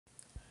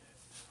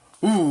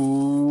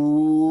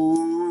Ooh,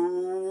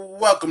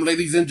 welcome,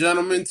 ladies and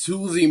gentlemen,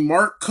 to the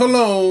Mark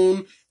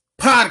Cologne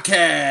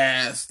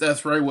podcast.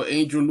 That's right, with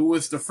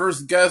Angeluis, the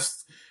first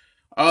guest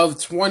of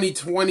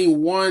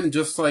 2021.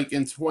 Just like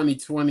in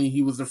 2020,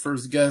 he was the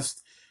first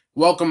guest.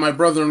 Welcome, my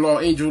brother-in-law,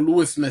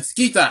 Angeluis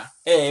Mezquita.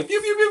 Hey,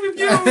 pew, pew, pew,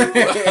 pew,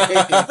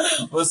 pew.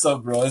 What's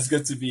up, bro? It's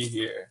good to be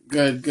here.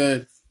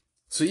 Good.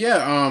 So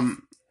yeah,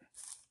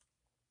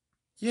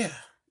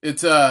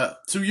 it's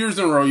 2 years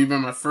in a row you've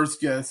been my first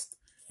guest.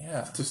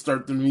 Yeah. To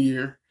start the new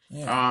year.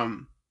 Yeah.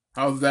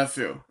 How does that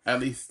feel? At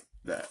least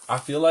that. I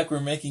feel like we're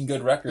making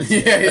good records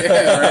here.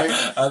 yeah, right?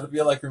 I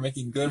feel like we're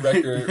making good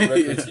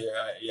records here.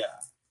 Yeah.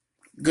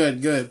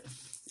 Good.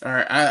 All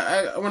right.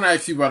 I want to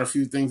ask you about a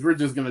few things. We're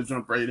just going to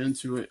jump right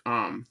into it.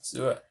 Let's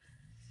do it.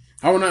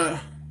 I want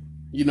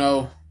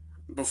to,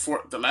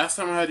 before the last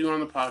time I had you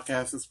on the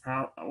podcast, it's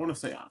probably, I want to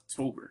say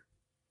October.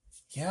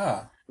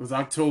 Yeah. It was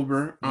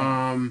October.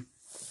 Yeah.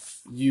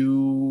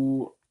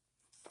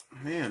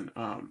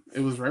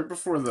 It was right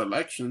before the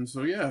election.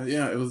 So yeah,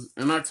 it was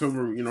in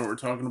October. We're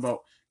talking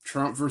about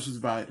Trump versus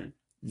Biden.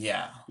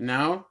 Yeah.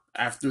 Now,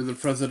 after the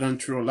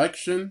presidential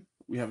election,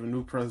 we have a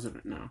new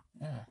president now.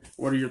 Yeah.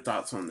 What are your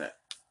thoughts on that?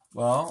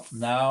 Well,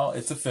 now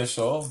it's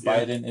official. Yeah.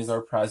 Biden is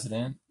our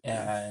president.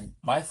 And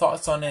my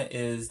thoughts on it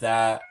is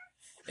that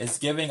it's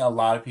giving a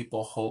lot of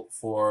people hope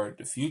for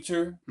the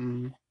future,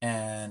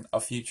 and a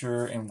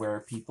future in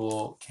where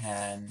people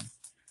can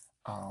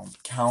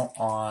count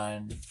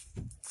on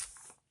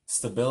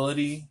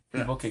stability.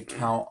 People can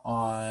count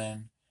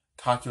on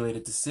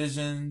calculated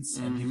decisions,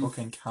 and people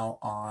can count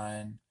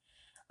on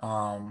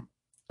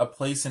a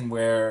place in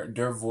where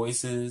their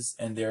voices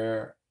and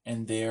their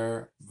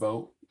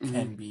vote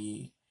can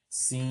be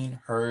seen,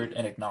 heard,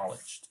 and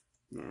acknowledged.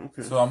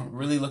 Okay. So I'm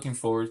really looking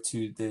forward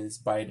to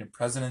this Biden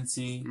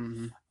presidency.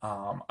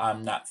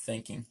 I'm not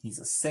thinking he's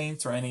a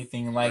saint or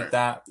anything like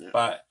that,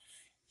 but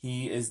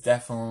he is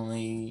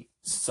definitely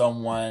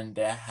someone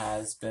that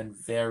has been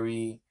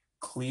very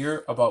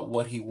clear about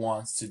what he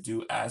wants to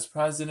do as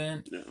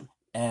president,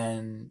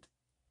 and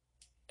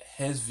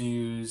his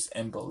views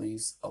and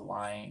beliefs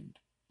aligned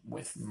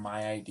with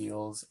my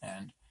ideals,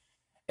 and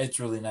it's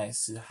really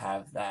nice to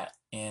have that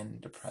in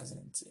the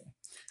presidency.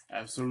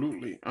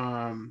 Absolutely.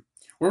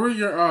 What were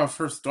your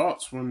first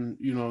thoughts when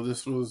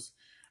this was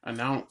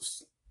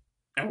announced?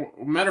 And,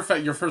 matter of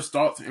fact, your first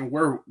thoughts, and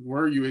where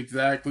were you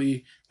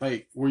exactly?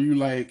 Like, were you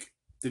like,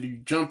 did you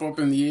jump up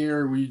in the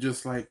air, or were you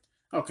just like,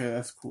 okay,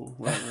 that's cool,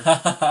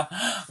 whatever?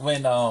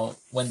 When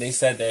they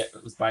said that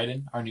it was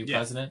Biden, our new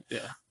president,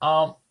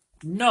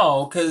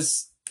 no,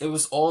 because it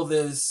was all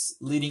this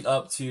leading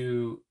up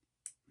to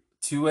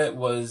it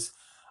was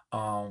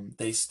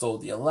they stole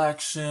the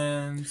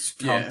elections,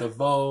 count the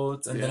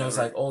votes, and then it was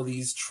like all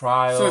these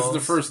trials. So it's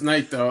the first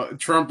night though.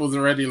 Trump was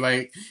already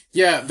like,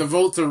 yeah, the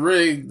votes are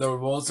rigged. The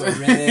votes are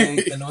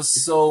rigged, and it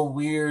was so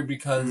weird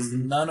because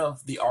none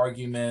of the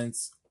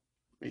arguments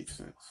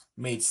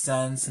made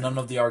sense. None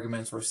of the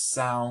arguments were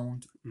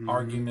sound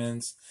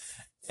arguments,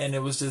 and it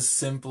was just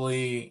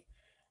simply,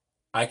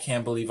 I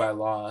can't believe I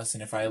lost,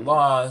 and if I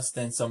lost,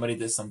 then somebody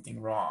did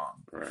something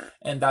wrong. Right.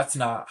 And that's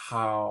not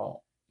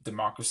how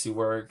democracy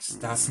works.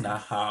 That's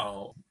not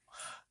how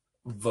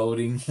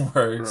voting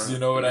works. You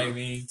know what I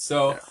mean?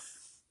 So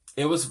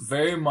it was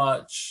very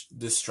much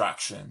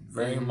distraction,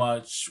 very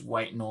much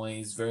white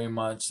noise, very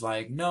much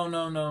like, no.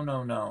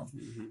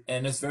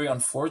 And it's very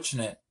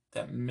unfortunate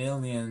that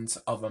millions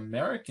of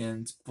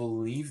Americans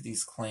believe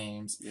these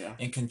claims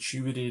and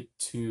contributed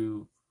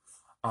to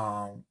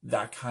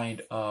that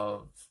kind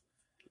of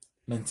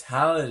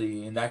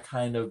mentality and that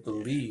kind of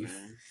belief.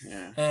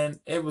 And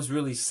it was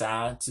really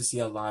sad to see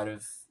a lot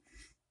of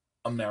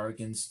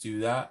Americans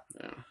do that.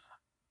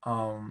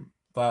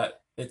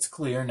 But it's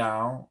clear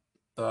now.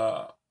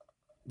 The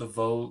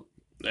vote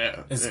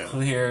is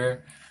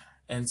clear,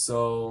 and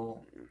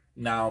so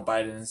now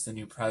Biden is the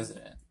new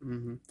president.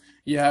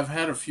 Yeah, I've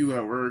had a few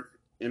at work,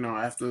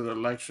 after the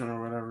election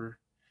or whatever,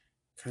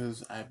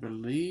 because I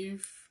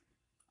believe,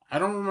 I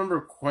don't remember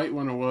quite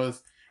when it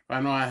was, but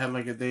I know I had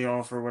like a day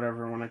off or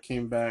whatever. When I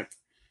came back,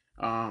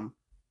 that's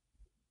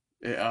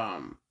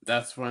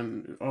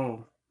when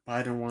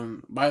Biden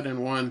won,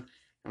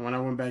 and when I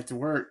went back to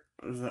work,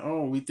 I was like,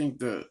 we think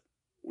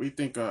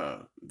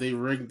they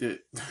rigged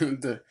it,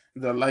 the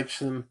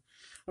election.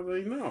 I was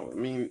like, no, I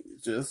mean,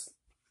 just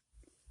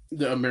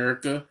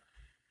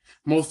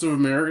most of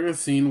America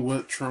seen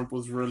what Trump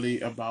was really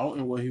about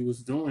and what he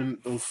was doing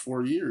those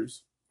 4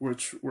 years,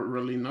 which were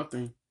really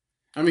nothing.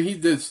 I mean, he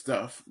did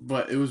stuff,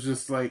 but it was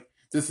just like,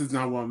 this is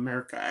not what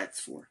America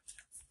asked for.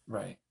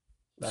 Right.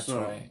 That's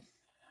right.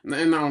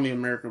 And not only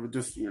America, but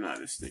just the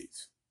United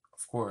States.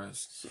 Of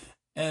course. So.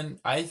 And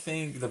I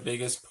think the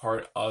biggest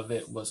part of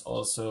it was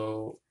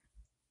also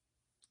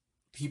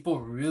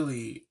people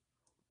really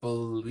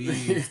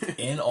believed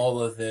in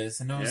all of this.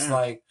 And it was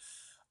like,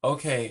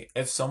 okay,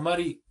 if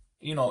somebody,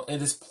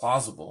 it is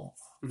plausible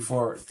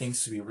for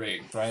things to be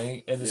rigged,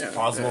 right? It is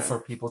plausible for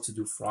people to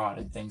do fraud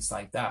and things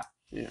like that.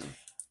 Yeah.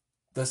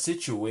 The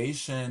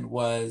situation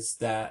was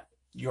that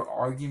your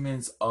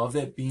arguments of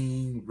it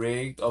being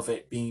rigged, of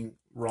it being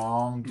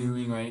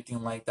wrongdoing or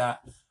anything like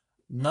that,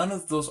 none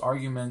of those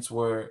arguments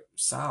were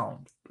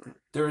sound.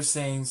 They were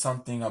saying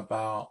something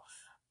about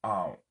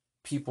um,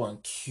 people in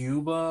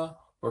Cuba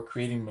were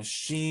creating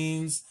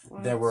machines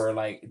that were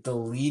like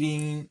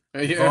deleting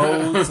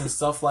votes and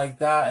stuff like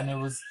that, and it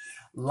was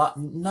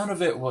none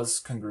of it was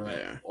congruent.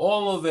 Yeah.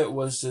 All of it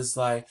was just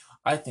like,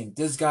 I think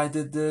this guy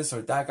did this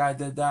or that guy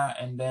did that,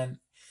 and then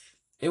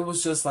it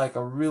was just like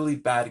a really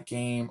bad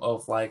game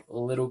of like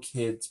little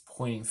kids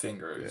pointing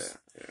fingers,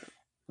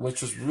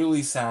 which was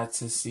really sad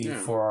to see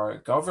for our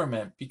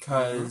government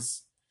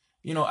because,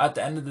 you know, at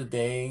the end of the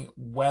day,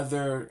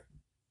 whether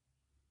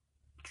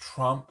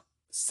Trump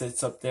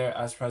sits up there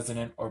as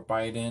president or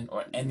Biden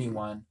or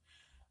anyone,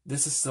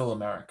 this is still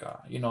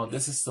America. You know,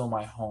 this is still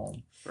my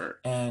home. Right.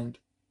 And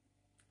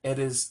it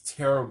is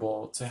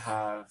terrible to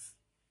have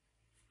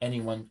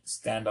anyone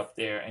stand up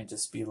there and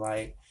just be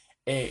like,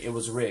 hey, it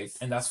was rigged.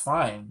 And that's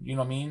fine. You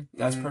know what I mean?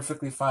 That's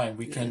perfectly fine.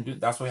 We can do,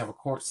 that's why we have a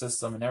court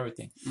system and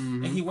everything.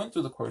 And he went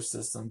through the court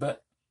system,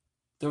 but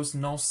there was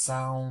no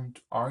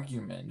sound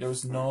argument. There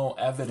was no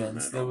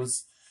evidence. It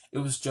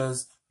was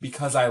just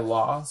because I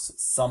lost,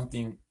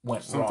 something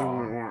went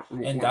wrong.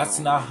 And that's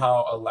not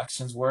how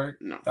elections work.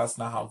 No. That's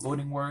not how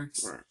voting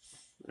works. Right.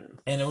 Yeah.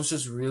 And it was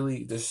just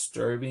really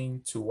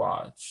disturbing to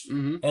watch.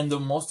 And the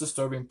most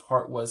disturbing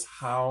part was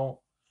how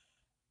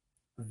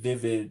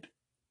vivid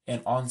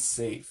and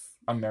unsafe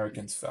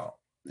Americans felt.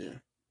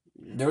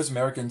 There was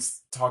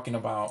Americans talking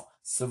about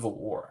civil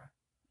war.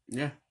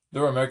 There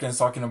were Americans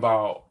talking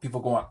about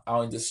people going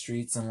out in the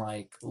streets and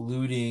like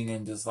looting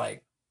and just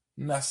like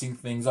messing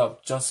things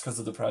up just because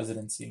of the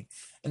presidency.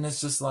 And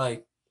it's just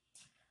like,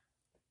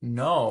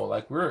 no,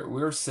 like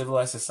we're a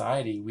civilized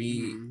society.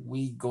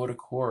 We go to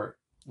court.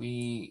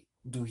 We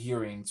do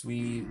hearings.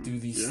 We do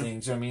these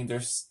things. You know what I mean?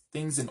 There's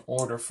things in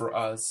order for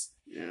us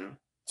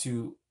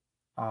to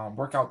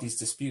work out these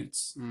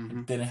disputes.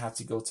 It didn't have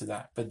to go to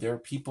that. But there are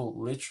people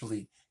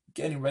literally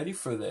getting ready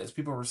for this.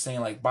 People were saying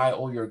like, buy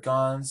all your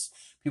guns.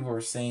 People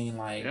were saying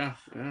like,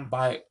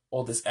 buy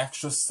all this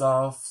extra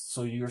stuff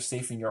so you're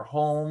safe in your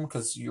home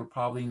because you're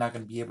probably not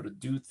going to be able to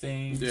do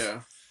things.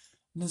 And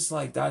it's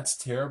like, that's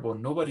terrible.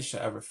 Nobody should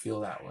ever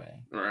feel that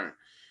way. Right.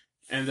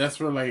 And that's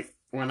where, like,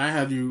 when I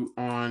had you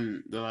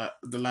on the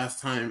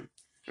last time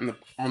on the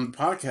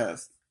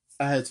podcast,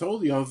 I had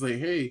told you, I was like,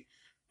 hey,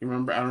 you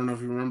remember, I don't know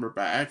if you remember,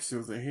 but I asked you, I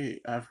was like, hey,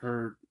 I've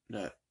heard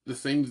that the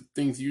same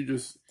things you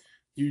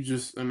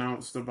just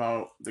announced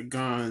about the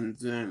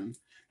guns and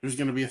there's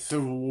going to be a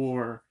civil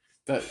war,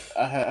 that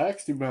I had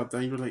asked you about that.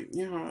 And you were like,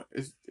 you know,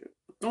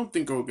 don't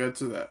think it'll get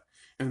to that.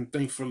 And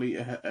thankfully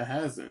it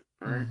hasn't,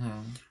 right?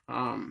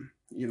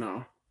 You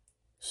know,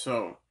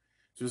 so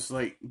just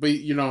like, but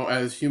you know,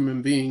 as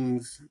human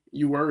beings,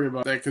 you worry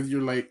about that because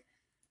you're like,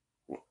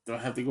 well, do I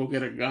have to go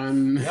get a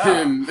gun?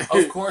 Yeah,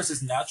 of course,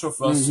 it's natural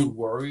for us to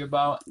worry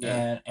about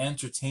and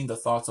entertain the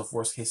thoughts of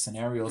worst case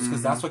scenarios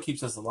because that's what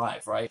keeps us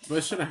alive, right? But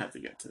it shouldn't have to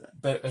get to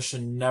that. But it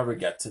should never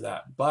get to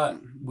that. But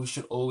we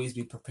should always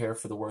be prepared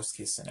for the worst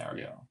case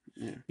scenario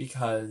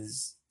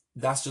because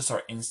that's just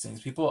our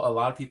instincts. A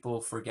lot of people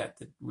forget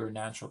that we're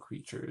natural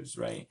creatures,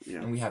 right?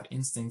 And we have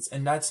instincts,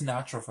 and that's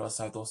natural for us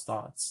to have those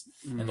thoughts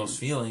and those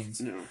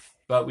feelings.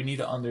 But we need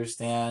to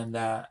understand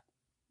that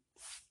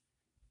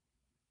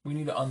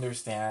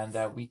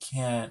we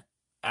can't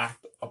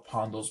act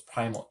upon those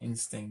primal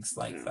instincts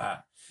like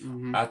that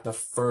at the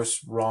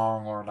first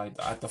wrong or like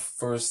at the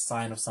first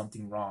sign of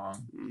something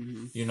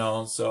wrong. You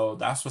know, so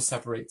that's what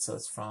separates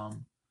us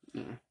from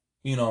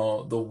you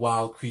know, the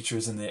wild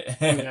creatures in the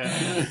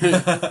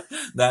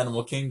the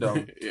animal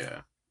kingdom.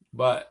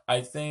 But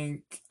I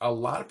think a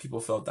lot of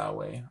people felt that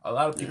way. A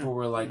lot of people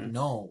were like,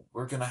 no,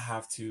 we're gonna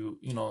have to,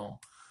 you know,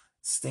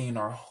 stay in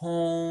our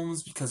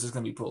homes because there's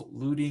gonna be people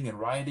looting and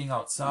rioting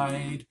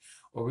outside,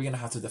 or we're gonna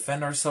have to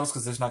defend ourselves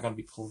because there's not gonna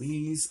be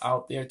police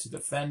out there to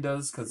defend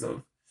us because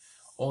of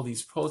all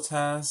these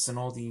protests and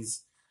all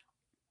these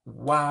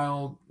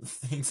wild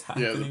things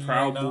happening. The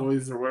Proud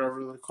Boys or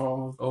whatever they're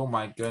called. Oh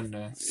my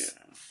goodness.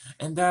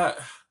 And that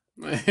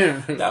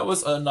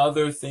was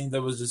another thing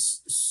that was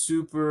just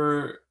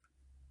super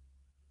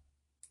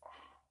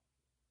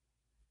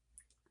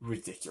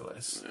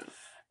ridiculous.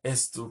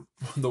 It's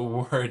the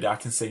word I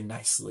can say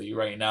nicely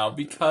right now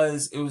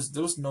because there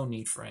was no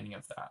need for any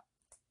of that.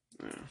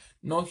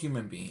 No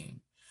human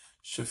being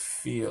should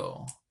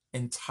feel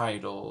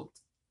entitled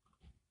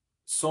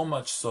so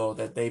much so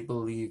that they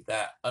believe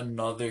that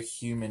another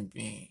human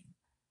being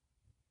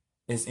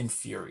is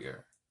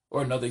inferior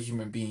or another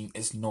human being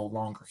is no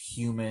longer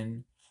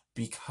human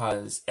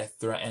because it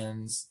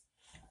threatens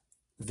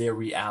their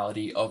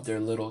reality of their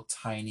little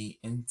tiny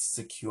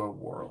insecure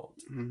world.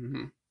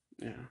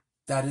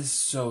 That is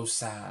so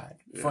sad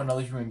for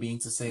another human being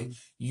to say,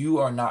 you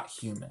are not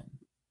human.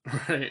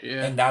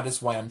 And that is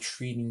why I'm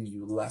treating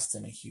you less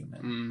than a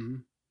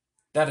human.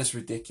 That is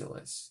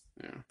ridiculous.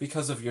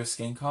 Because of your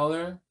skin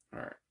color?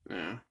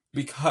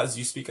 Because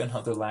you speak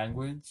another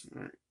language?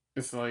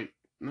 It's like,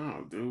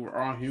 no, dude, we're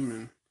all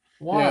human.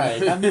 Why?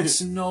 That Yeah. makes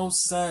no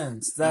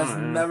sense. Oh, That's yeah.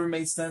 never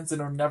made sense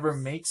and it'll never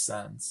make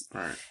sense.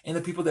 Right. And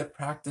the people that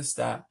practice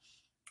that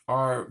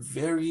are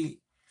very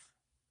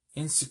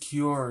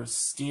insecure,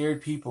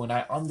 scared people. And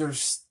I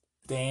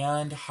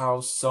understand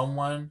how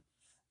someone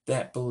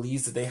that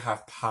believes that they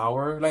have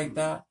power like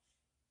that,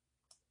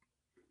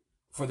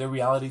 for their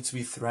reality to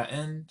be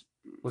threatened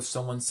with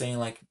someone saying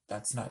like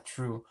that's not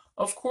true,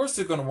 of course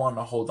they're going to want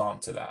to hold on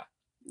to that.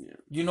 Yeah.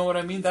 You know what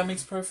I mean? That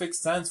makes perfect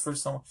sense for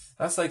someone.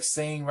 That's like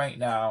saying right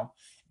now,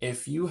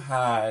 if you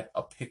had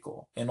a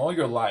pickle in all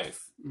your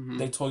life,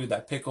 they told you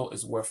that pickle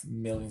is worth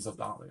millions of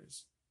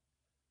dollars,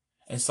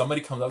 and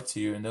somebody comes up to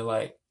you and they're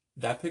like,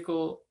 that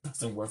pickle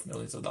doesn't worth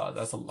millions of dollars,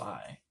 that's a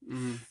lie.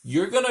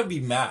 You're gonna be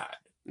mad.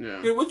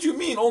 Yeah. Hey, what you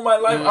mean? All my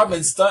life Yeah. I've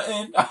been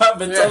stunting. I've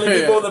been telling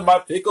people that my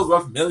pickle's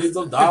worth millions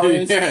of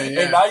dollars. Yeah.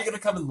 And now you're gonna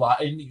come and lie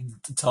and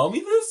tell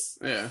me this?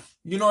 Yeah.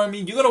 You know what I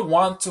mean? You're gonna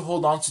want to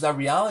hold on to that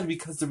reality,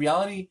 because the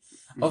reality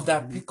of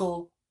that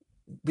pickle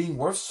being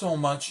worth so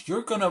much,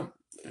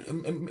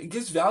 it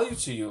gives value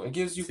to you. It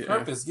gives you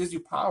purpose, it gives you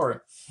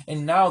power.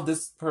 And now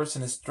this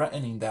person is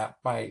threatening that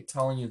by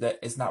telling you that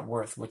it's not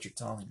worth what you're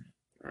telling me.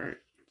 Right.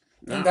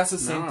 And that's the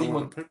same thing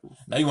with pickle.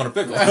 Now you want a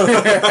pickle.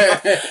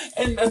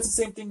 And that's the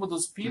same thing with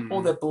those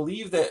people that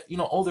believe that,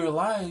 all their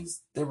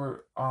lives they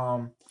were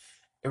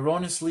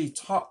erroneously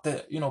taught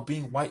that,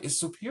 being white is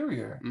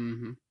superior.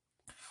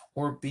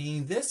 Or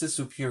being this is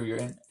superior,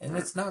 and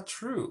it's not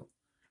true.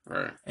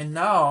 Right. And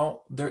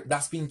now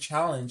that's being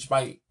challenged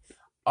by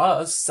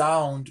us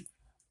sound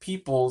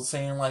people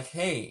saying like,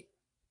 hey,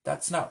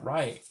 that's not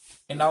right.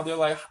 And now they're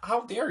like,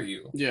 how dare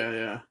you? Yeah,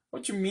 yeah.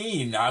 What you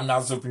mean I'm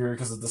not superior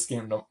because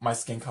of my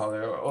skin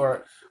color,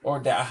 or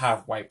that I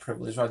have white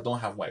privilege, or I don't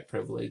have white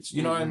privilege?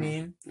 You know what I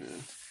mean? Yeah.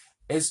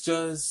 It's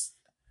just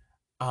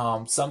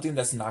something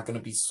that's not going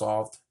to be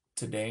solved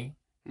today,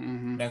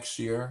 next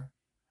year.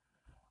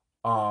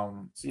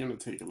 It's gonna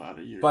take a lot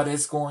of years, but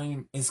it's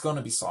going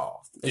to be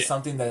solved. It's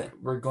something that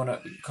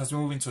because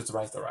we're moving towards the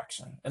right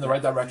direction, and the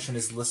right direction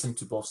is listen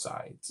to both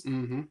sides.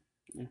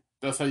 Yeah.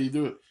 That's how you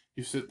do it.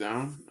 You sit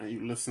down and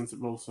you listen to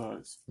both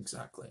sides.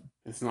 Exactly.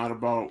 It's not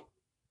about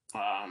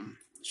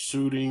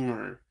shooting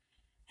or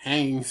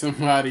hanging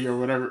somebody or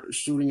whatever.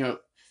 Shooting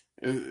up.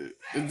 It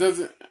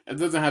doesn't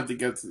have to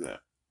get to that.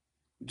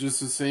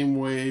 Just the same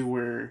way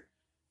where,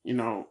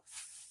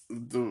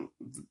 the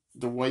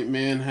white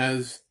man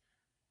has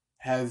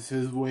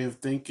his way of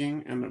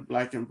thinking, and the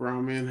black and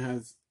brown man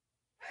has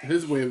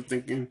his way of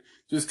thinking.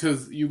 Just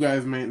because you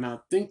guys might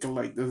not think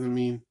alike doesn't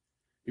mean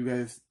you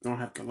guys don't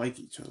have to like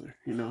each other,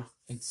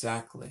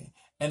 Exactly.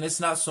 And it's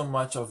not so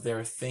much of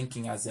their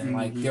thinking as in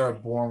like they're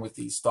born with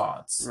these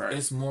thoughts. Right.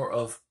 It's more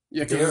of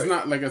because it's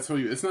not, like I told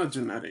you, it's not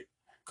genetic.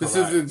 Correct.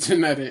 This isn't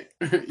genetic.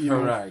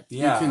 Correct.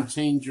 Yeah. You can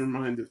change your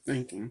mind of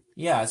thinking.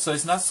 Yeah. So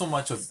it's not so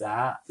much of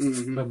that,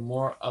 but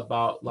more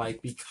about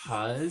like,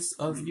 because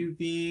of you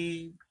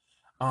being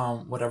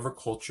whatever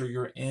culture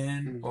you're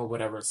in, or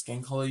whatever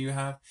skin color you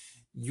have,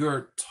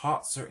 you're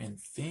taught certain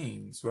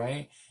things,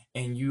 right?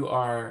 And you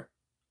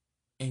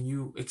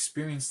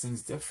experience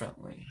things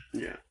differently.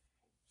 Yeah.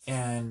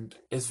 And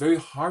it's very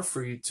hard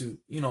for you to,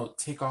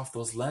 take off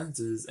those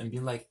lenses and be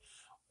like,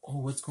 oh,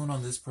 what's going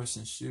on this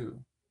person's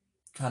shoe?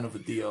 Kind of a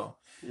deal.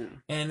 Yeah.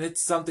 And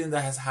it's something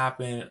that has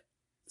happened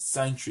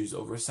centuries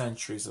over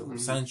centuries over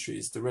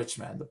centuries. The rich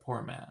man, the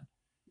poor man.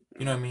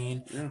 You know what I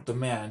mean? Yeah. The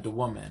man, the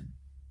woman.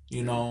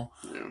 The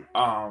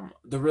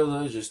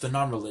religious, the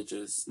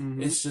non-religious.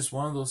 It's just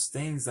one of those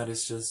things that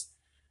it's just,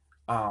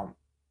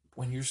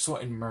 when you're so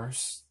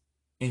immersed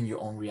in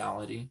your own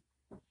reality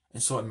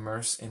and so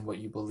immersed in what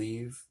you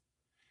believe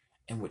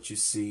and what you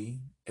see,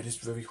 it is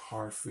very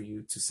hard for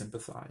you to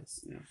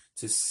sympathize,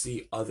 to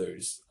see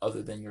others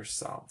other than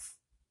yourself.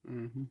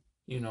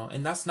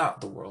 And that's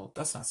not the world.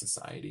 That's not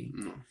society.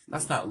 No.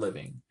 That's not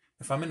living.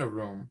 If I'm in a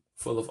room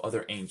full of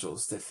other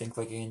angels that think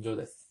like angel,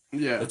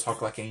 that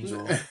talk like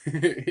angel,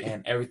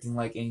 and everything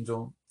like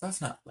angel,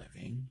 that's not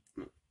living.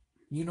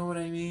 You know what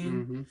I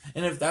mean?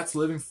 And if that's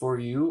living for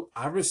you,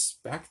 I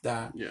respect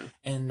that. Yeah.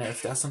 And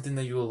if that's something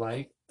that you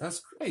like, that's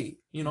great.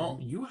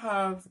 You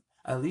have,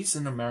 at least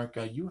in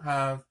America, you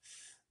have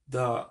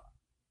the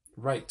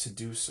right to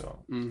do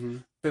so.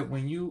 But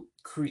when you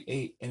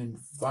create an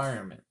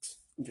environment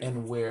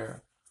and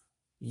where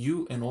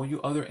you and all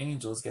you other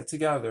angels get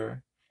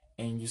together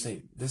and you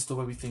say, this is the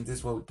way we think, this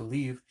is what we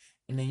believe,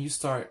 and then you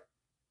start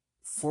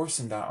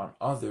forcing that on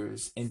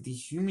others and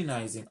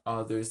dehumanizing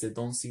others that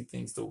don't see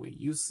things the way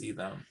you see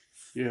them,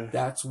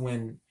 that's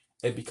when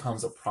it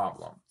becomes a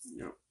problem.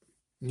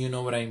 You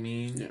know what I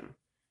mean? Yeah.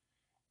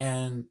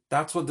 And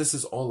that's what this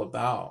is all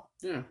about.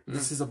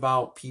 This is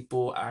about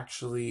people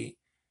actually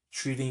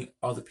treating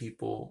other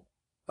people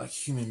like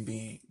human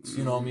beings.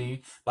 You know what I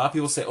mean? A lot of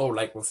people say, oh,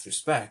 like with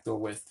respect or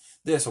with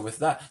this or with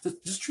that.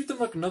 Just treat them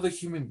like another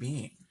human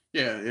being.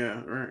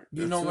 Yeah, right.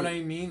 You know what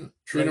I mean?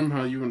 Treat them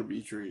how you want to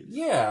be treated.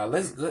 Yeah,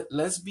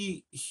 let's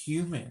be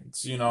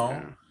humans,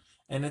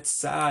 And it's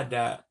sad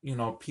that,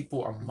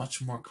 people are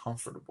much more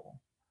comfortable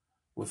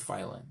with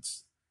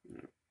violence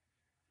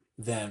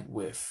than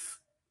with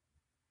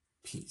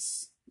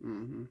peace.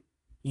 Mm-hmm.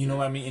 You know Yeah.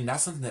 what I mean? And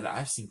that's something that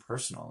I've seen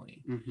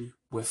personally Mm-hmm.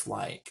 with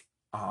like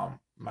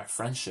my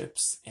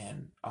friendships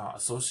and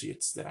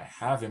associates that I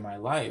have in my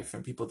life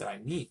and people that I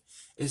meet.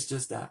 It's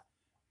just that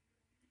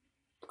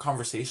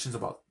conversations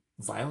about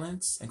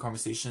violence and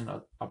conversation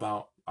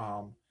about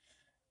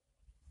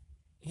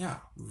yeah,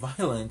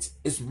 violence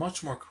is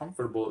much more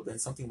comfortable than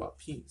something about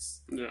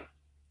peace. Yeah.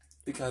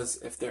 Because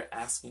if they're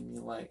asking me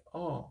like,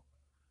 oh,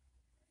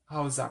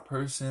 how is that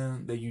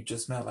person that you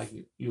just met? Like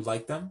you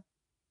like them?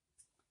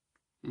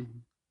 Mm-hmm.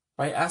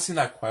 By asking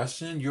that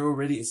question, you're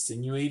already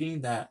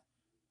insinuating that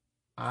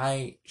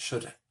I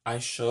should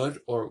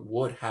or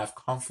would have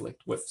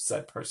conflict with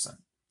said person.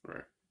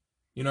 Right.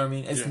 You know what I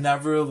mean? It's Yeah.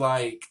 never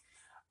like,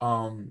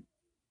 um,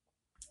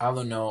 I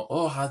don't know,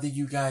 oh, how did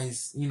you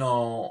guys,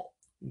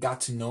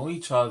 got to know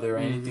each other or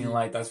anything Mm-hmm.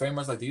 like that. It's very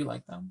much like, do you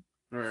like them?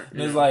 Right.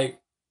 And it's Yeah.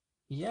 like,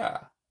 yeah.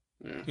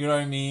 Yeah. You know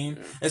what I mean?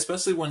 Yeah.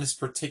 Especially when it's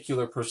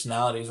particular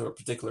personalities or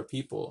particular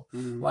people.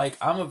 Mm-hmm. Like,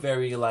 I'm a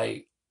very,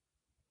 like,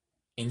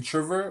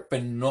 introvert,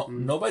 but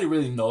Mm-hmm. nobody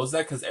really knows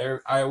that because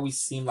I always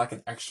seem like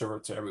an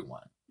extrovert to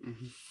everyone.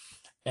 Mm-hmm.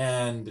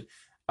 And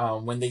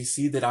when they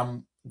see that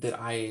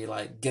I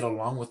like get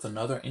along with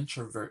another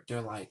introvert,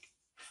 they're like,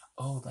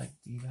 "Oh, like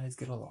do you guys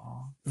get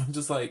along?" And I'm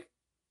just like,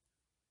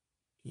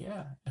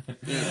 "Yeah,"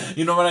 Yeah.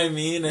 you know what I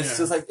mean? It's Yeah.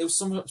 just like it was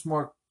so much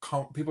more.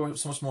 People are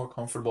so much more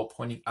comfortable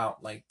pointing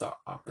out like the Right.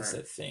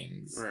 opposite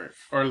things. Right.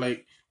 Or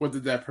like, what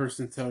did that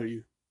person tell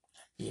you?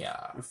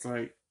 Yeah, It's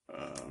like,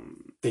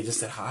 they just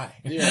said hi.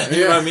 yeah.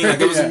 You know what I Yeah. mean? Like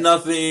there was Yeah.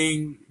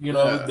 nothing.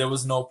 Yeah. There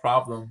was no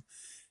problem.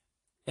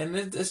 And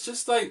it's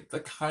just like the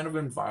kind of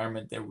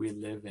environment that we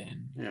live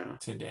in Yeah.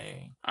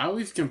 today. I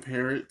always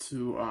compare it to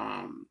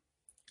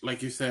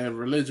like you said,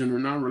 religion or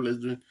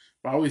non-religion.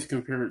 But I always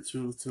compare it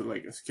to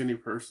like a skinny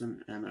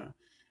person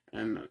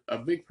and a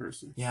big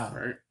person, Yeah.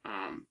 right?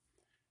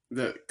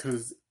 That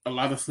because a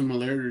lot of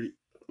similarities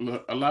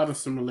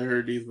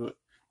with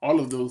all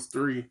of those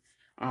three.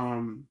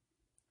 Um,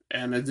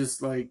 and it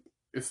just like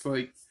it's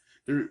like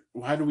there.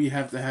 Why do we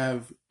have to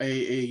have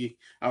a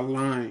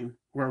line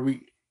where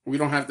we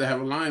don't have to have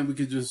a line? We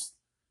could just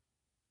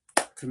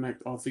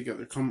connect all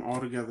together, come all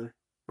together.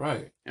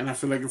 Right. And I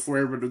feel like if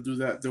we're able to do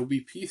that, there'll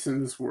be peace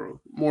in this world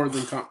more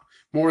than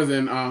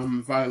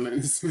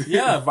violence.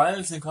 Yeah,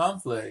 violence and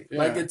conflict.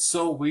 Like Yeah. it's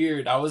so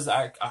weird. I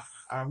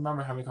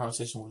remember having a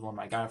conversation with one of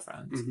my guy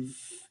friends, Hmm.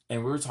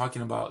 and we were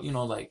talking about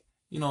like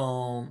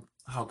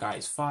how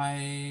guys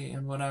fight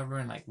and whatever,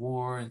 and like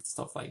war and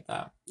stuff like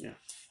that. Yeah.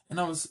 And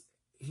I was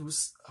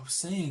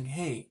saying,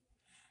 hey,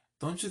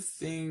 don't you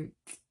think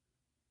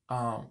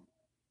um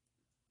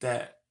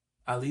that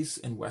at least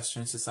in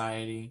Western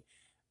society,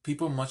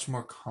 people are much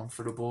more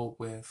comfortable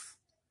with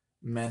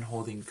men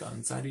holding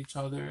guns at each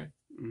other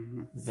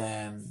Hmm.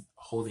 than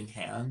holding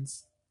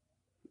hands?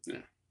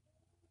 Yeah.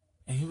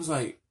 And he was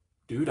like,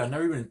 dude, I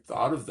never even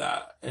thought of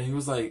that. And he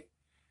was like,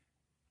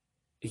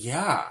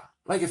 yeah.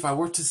 Like if I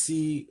were to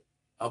see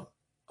a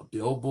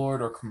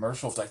billboard or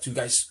commercial of like two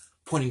guys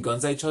pointing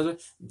guns at each other,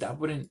 that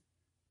wouldn't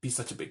be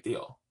such a big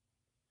deal.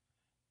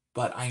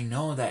 But I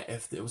know that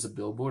if there was a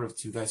billboard of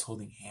two guys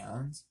holding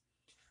hands,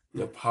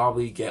 they'll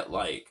probably get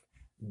like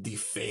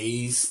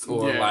defaced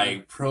or Yeah.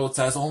 like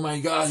protest. Oh my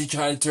god, he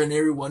tried to turn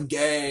everyone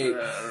gay.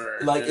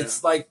 Right. Like Yeah.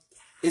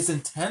 it's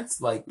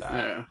intense like that.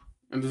 Yeah.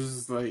 And this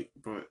is like,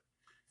 but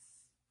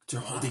They're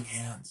holding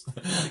hands.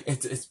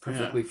 It's yeah.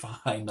 perfectly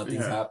fine.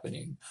 Nothing's Yeah.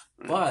 happening.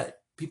 Yeah.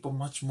 But people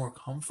much more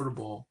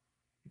comfortable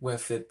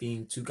with it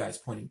being two guys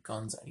pointing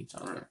guns at each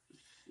Right. other.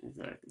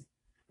 Exactly. And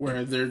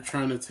Where they're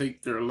trying to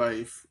take their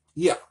life.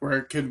 yeah, Where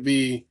it could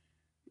be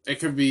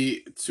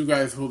two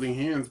guys holding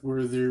hands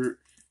where they're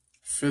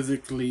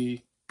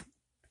physically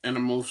and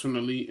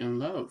emotionally in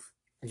love.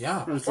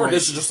 yeah. It's Or like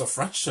this is just a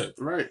friendship.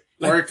 right,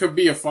 or Like, it could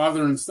be a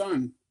father and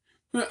son.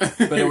 but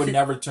it would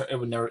never turn. It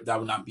would never. That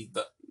would not be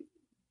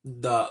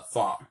the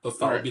thought. The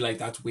thought would Right, be like,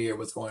 that's weird.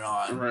 What's going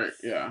on? right,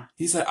 yeah,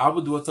 He said, I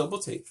would do a double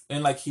take.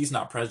 And like, he's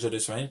not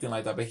prejudiced or anything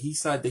like that. But he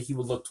said that he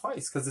would look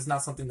twice because it's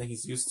not something that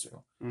he's used to.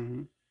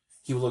 mm-hmm.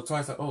 He would look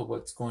twice, like, oh,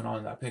 what's going on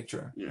in that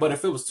picture? Yeah. But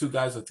if it was two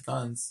guys with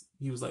guns,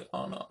 he was like,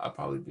 oh no, I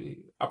probably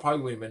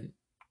wouldn't even.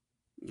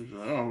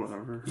 Oh,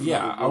 whatever.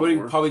 Yeah, I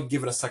would probably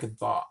give it a second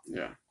thought.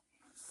 Yeah,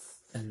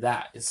 And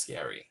that is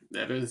scary.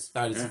 that is.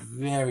 That is Yeah.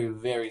 very,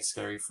 very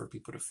scary for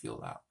people to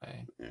feel that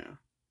way. Yeah,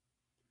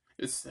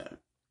 it's sad.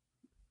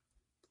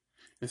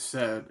 It's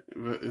sad,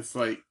 but it's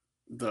like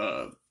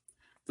the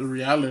the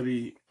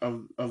reality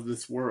of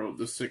this world,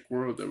 the sick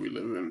world that we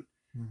live in,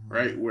 Mm-hmm.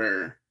 right?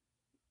 Where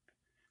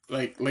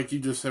like you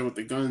just said with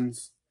the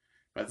guns,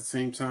 at the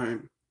same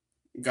time,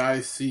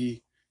 guys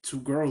see two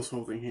girls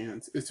holding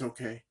hands, it's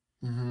okay.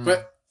 Mm-hmm.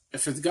 But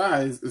if it's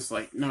guys, it's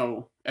like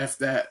no, f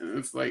that, and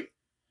it's like,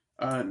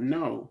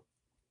 no,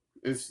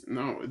 it's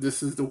no.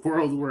 This is the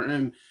world we're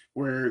in,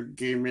 where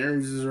gay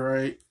marriage is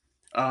right.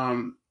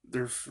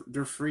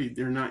 They're free.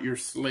 They're not your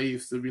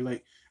slaves to be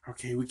like,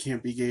 okay, we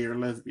can't be gay or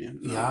lesbian.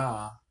 No,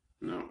 Yeah.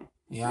 no.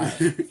 Yeah.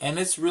 And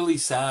it's really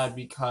sad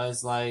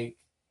because like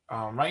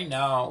right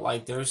now,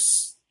 like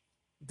there's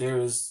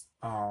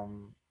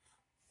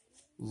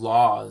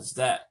laws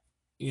that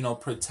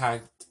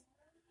protect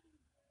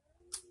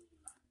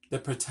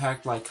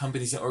like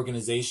companies and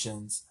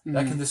organizations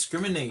that can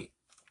discriminate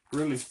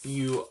Really?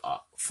 you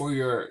for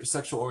your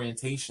sexual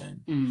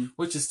orientation,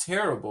 which is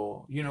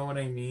terrible. You know what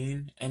I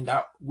mean? And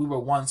that we were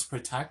once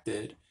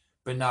protected,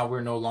 but now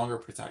we're no longer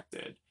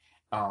protected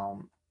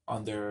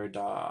under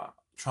the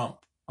Trump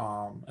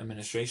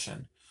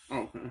administration.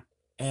 Okay.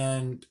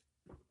 And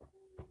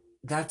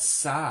that's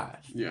sad.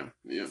 Yeah,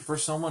 yeah. For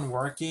someone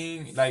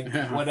working, like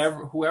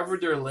whoever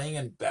they're laying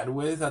in bed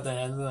with at the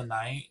end of the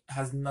night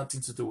has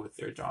nothing to do with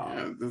their job.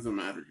 Yeah, it doesn't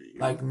matter to you.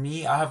 Like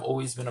me, I have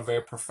always been a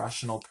very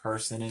professional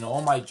person. In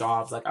all my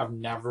jobs, like I've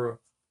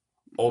never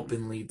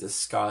openly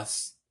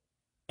discussed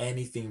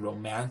anything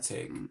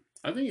romantic.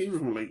 I think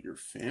even like your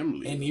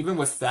family, and even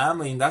with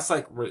family, and that's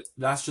like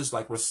that's just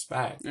like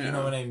respect. You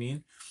know what I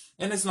mean?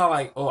 And it's not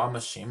like, oh, I'm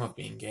ashamed of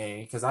being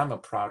gay, because I'm a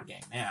proud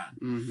gay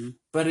man.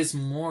 But it's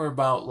more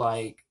about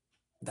like,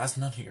 that's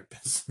none of your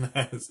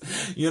business.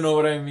 You know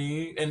what I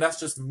mean? And that's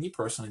just me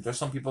personally. There's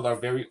some people that are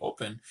very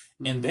open,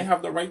 and they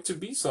have the right to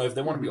be so. If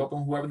they want to be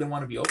open, whoever they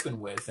want to be open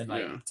with, and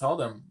like tell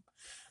them.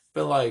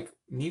 But like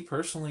me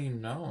personally,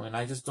 no. And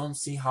I just don't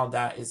see how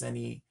that is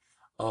any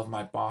of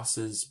my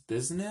boss's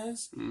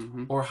business,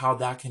 or how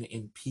that can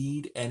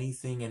impede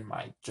anything in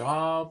my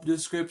job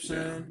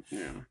description.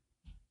 Yeah.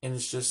 And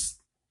it's just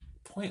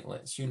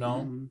pointless, you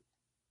know.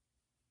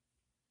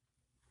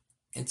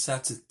 It's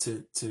sad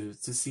to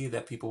see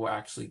that people will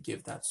actually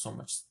give that so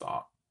much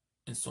thought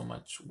and so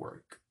much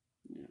work.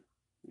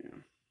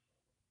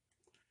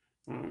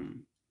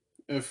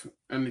 If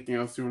anything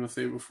else you want to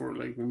say before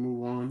like we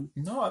move on?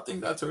 No, I think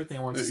that's everything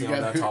I want to say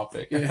on that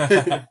topic.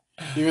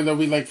 Even though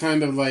we like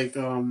kind of like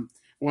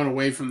went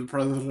away from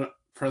the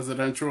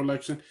presidential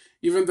election,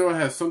 even though it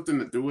has something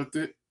to do with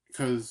it,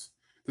 because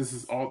this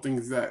is all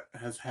things that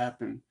has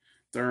happened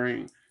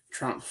during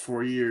Trump's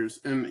 4 years,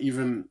 and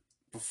even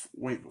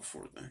way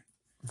before then.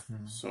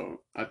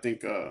 So I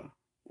think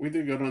we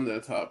did good on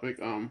that topic.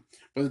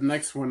 But the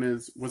next one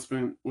is what's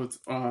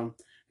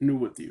new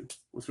with you?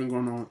 What's been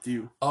going on with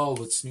you? Oh,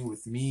 what's new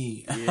with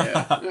me?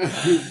 Yeah.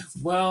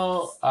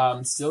 Well,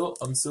 I'm still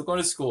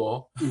going to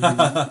school.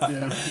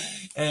 Yeah.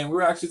 And we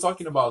were actually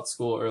talking about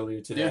school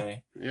earlier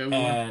today. Yeah.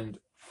 And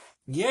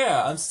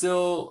yeah, I'm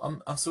still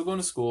going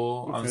to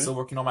school. Okay. I'm still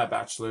working on my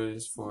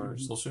bachelor's for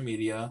social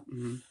media,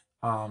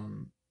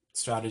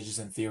 strategies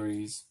and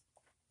theories,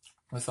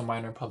 with a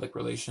minor in public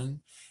relations.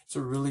 It's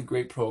a really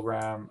great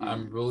program.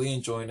 I'm really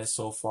enjoying it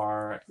so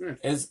far.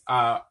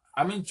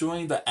 I'm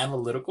enjoying the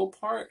analytical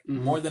part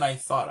more than I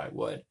thought I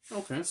would.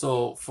 Okay.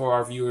 So for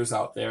our viewers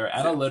out there,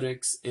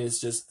 analytics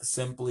is just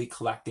simply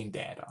collecting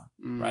data,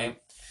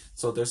 right?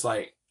 So there's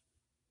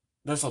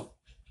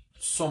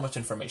so much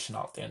information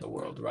out there in the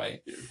world,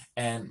 right? Yeah.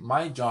 And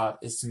my job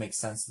is to make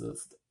sense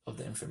of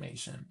the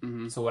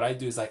information. So what I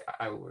do is like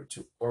I were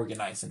to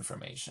organize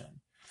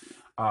information.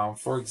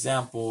 For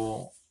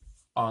example,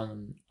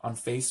 on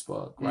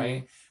Facebook,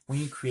 right? When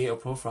you create a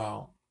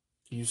profile,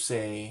 you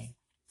say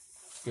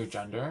your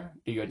gender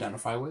that you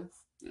identify with,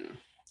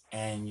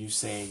 and you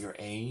say your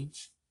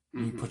age,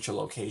 you put your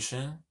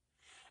location.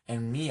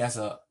 And me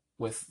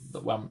what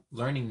I'm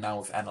learning now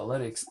with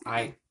analytics,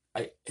 I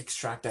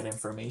extract that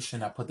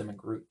information, I put them in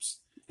groups,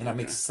 and I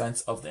make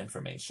sense of the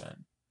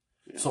information.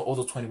 So all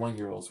the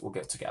 21-year-olds will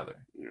get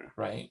together,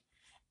 right?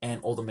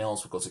 And all the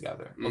males will go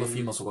together, all the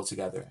females will go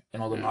together,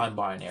 and all the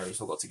non-binaries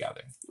will go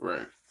together.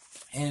 Right.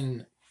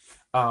 And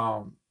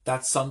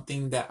that's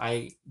something that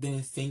I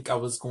didn't think I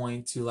was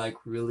going to like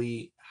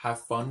really have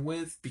fun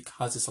with,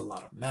 because it's a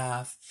lot of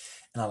math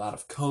and a lot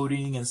of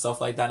coding and stuff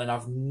like that. And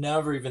I've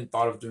never even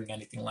thought of doing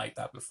anything like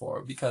that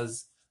before,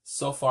 because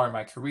so far in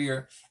my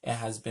career, it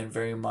has been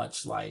very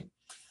much like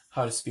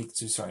how to speak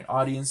to certain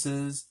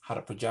audiences, how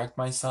to project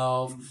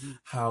myself,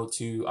 how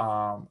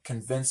to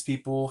convince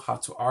people, how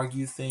to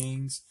argue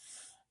things.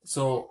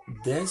 So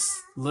this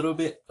little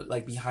bit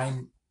like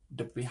behind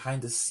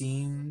the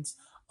scenes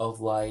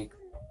of like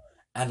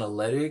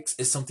analytics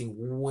is something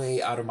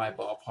way out of my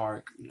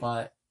ballpark,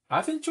 but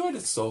I've enjoyed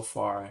it so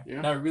far,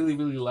 and I really,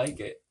 really like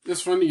it.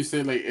 It's funny you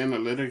say like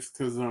analytics,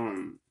 because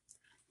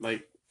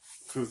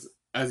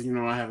as you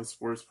know, I have a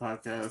sports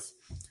podcast,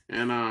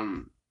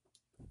 and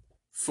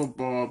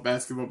football,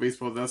 basketball,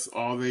 baseball, that's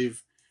all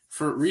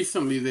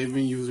recently they've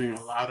been using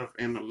a lot of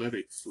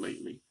analytics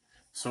lately.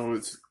 So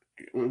it's,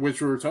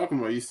 which we were talking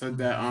about, you said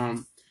that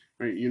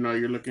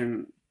you're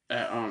looking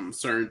at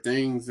certain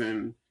things,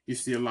 and you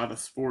see a lot of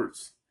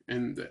sports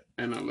and the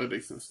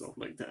analytics and stuff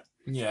like that.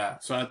 Yeah.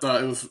 So I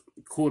thought it was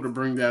cool to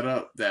bring that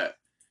up, that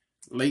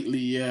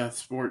lately,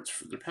 sports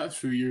for the past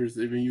few years,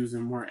 they've been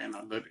using more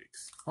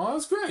analytics. Oh,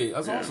 that's great.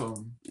 That's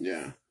awesome.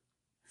 Yeah.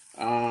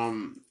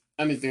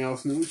 Anything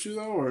else new with you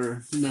though,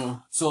 or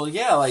no? So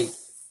yeah, like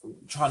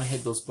trying to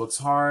hit those books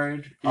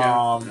hard.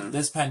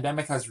 This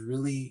pandemic has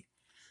really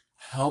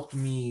helped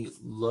me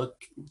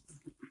look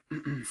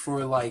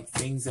for like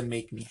things that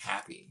make me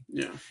happy.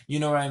 Yeah. You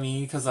know what I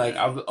mean? Because like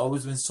I've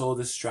always been so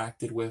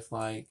distracted with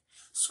like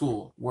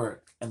school,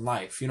 work, and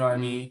life. You know what I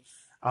mean?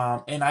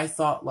 And I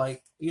thought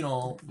like,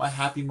 my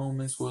happy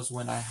moments was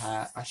when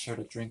I shared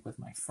a drink with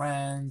my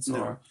friends,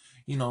 Yeah.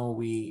 or,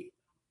 we,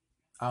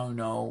 I don't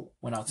know,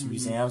 went out to Mm-hmm.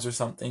 museums or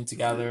something Yeah.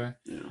 together.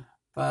 Yeah.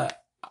 But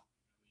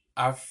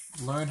I've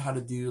learned how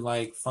to do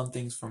like fun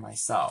things for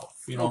myself.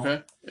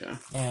 Okay. Yeah.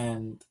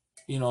 And,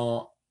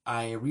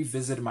 I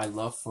revisited my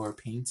love for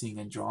painting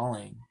and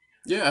drawing.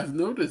 Yeah, I've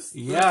noticed.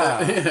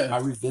 Yeah, Yeah. I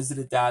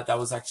revisited that. That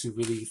was actually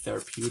really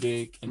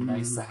therapeutic and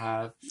nice Mm-hmm. to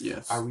have. I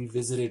Yes.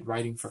 revisited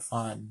writing for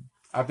fun.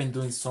 I've been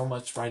doing so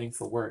much writing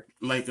for work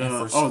Like and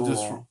for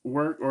just school.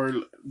 work, or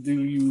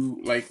do you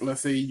like,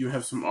 let's say you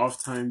have some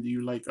off time, do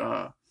you like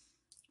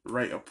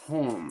write a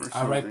poem or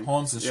I write something?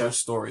 poems and Yeah. short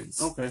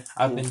stories. Okay,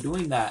 I've cool. been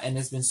doing that, and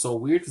it's been so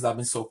weird because I've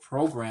been so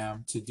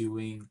programmed to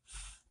doing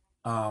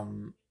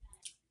um,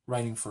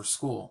 writing for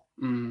school,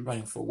 Mm,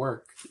 writing for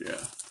work,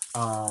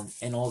 yeah.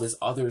 and all this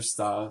other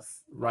stuff,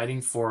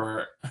 writing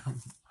for,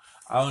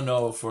 I don't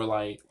know, for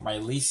like my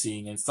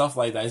leasing and stuff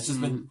like that. It's just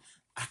been Mm,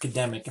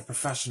 academic and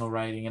professional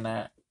writing, and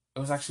that it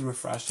was actually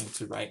refreshing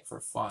to write for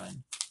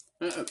fun.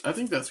 I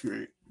think that's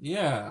great.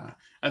 Yeah,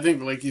 I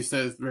think, like you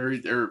said, it's very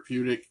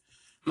therapeutic.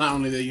 Not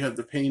only that you have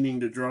the painting,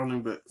 the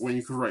drawing, but when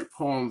you can write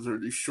poems or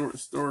these short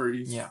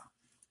stories, yeah,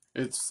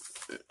 it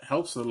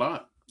helps a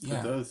lot. It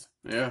yeah. does.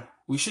 Yeah.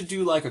 We should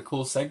do like a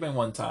cool segment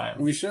one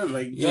time. We should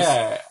like just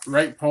Yeah,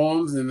 write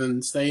poems and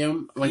then say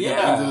them like at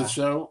the end of the yeah.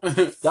 show.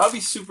 That would be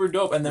super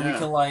dope. And then we Yeah.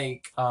 can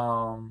like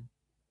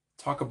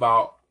talk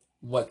about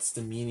what's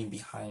the meaning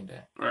behind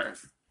it. Right.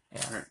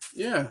 Yeah. Right.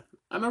 Yeah.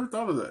 I never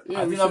thought of that.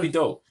 Yeah, I we think that'd be should.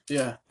 dope.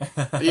 Yeah.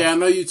 Yeah, I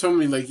know you told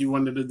me like you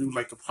wanted to do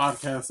like a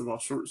podcast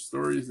about short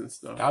stories and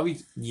stuff. That'd be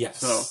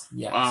So, yes.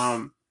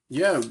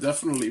 yeah,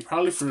 definitely.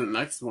 Probably for the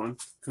next one.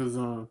 Cause,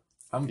 I'm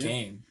yeah.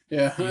 game.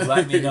 Yeah. You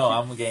let me know.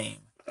 I'm game.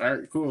 All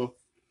right, cool.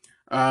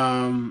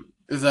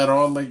 Is that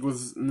all like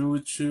was new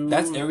with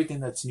That's you? everything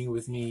that's new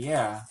with me.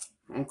 Yeah.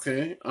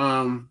 Okay.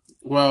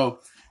 Well,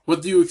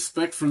 what do you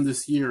expect from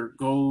this year?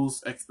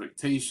 Goals,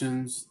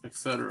 expectations,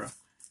 etc.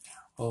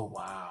 Oh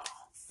wow.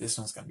 This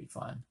one's gonna be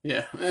fun.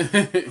 Yeah.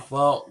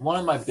 Well, one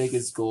of my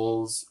biggest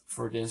goals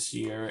for this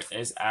year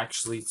is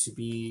actually to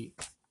be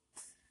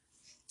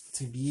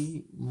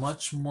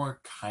much more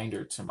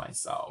kinder to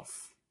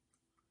myself.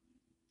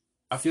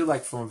 I feel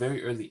like from a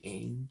very early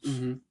age,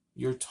 hmm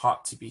you're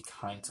taught to be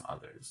kind to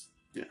others.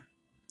 Yeah.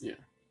 Yeah.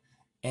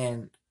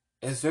 And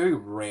it's very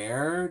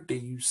rare that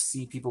you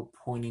see people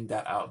pointing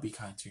that out, be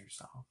kind to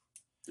yourself.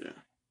 Yeah.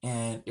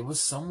 And it was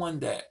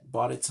someone that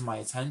brought it to my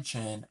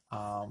attention,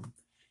 an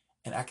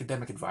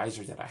academic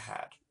advisor that I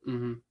had,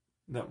 hmm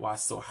that well, I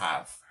still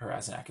have her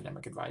as an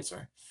academic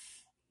advisor.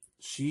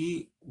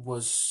 She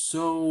was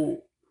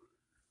so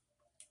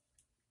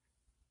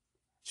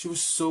she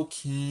was so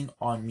keen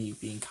on me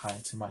being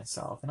kind to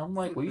myself. And I'm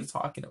like, what are you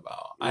talking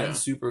about? I am Yeah.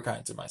 super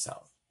kind to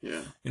myself.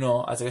 Yeah.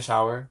 I take a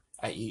shower,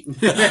 I eat.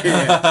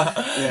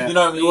 Yeah. You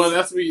know what I Well, mean?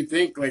 that's what you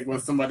think like when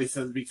somebody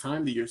says be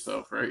kind to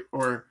yourself, right?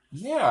 Or,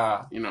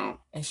 Yeah. you know,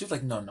 And she's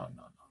like, no, no,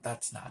 no, no.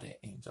 That's not it,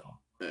 Angel.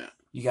 yeah.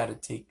 You got to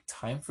take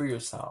time for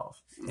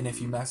yourself. And if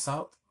you Mhm. mess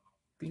up,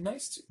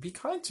 be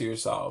kind to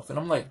yourself. And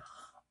I'm like,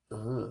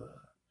 ugh,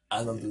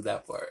 I don't do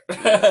that part.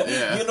 Yeah.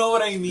 Yeah. You know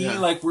what I mean? Yeah.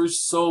 Like, we're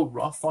so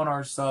rough on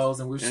ourselves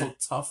and we're Yeah. so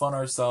tough on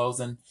ourselves.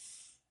 And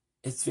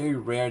it's very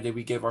rare that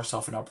we give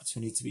ourselves an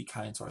opportunity to be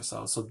kind to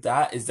ourselves. So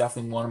that is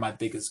definitely one of my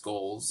biggest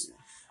goals.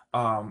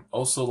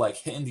 Also like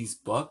hitting these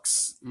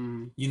books.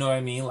 Mm. You know what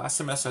I mean? Last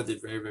semester I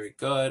did very, very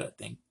good. I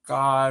thank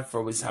God for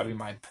always having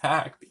my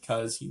back,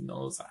 because He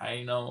knows,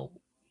 I know,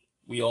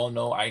 we all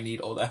know I need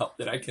all the help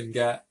that I can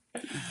get.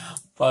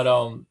 But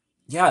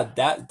yeah,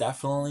 that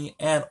definitely.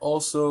 And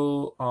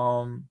also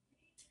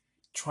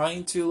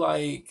trying to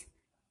like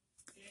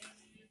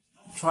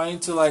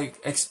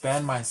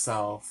expand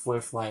myself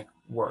with like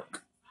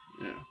work,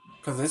 Yeah.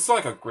 because it's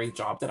like a great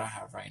job that I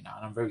have right now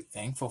and I'm very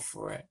thankful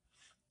for it.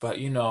 But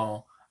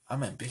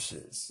I'm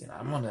ambitious.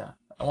 I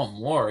want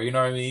more, you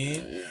know what I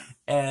mean? Yeah.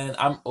 And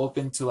I'm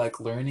open to like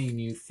learning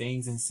new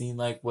things and seeing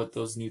like what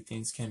those new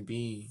things can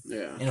be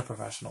Yeah. in a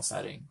professional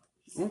setting.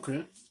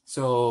 Okay.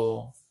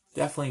 So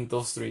definitely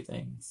those three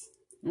things.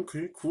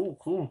 Okay. Cool.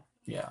 Cool.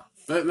 Yeah.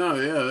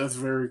 Yeah, that's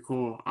very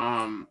cool.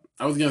 I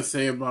was gonna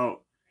say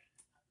about.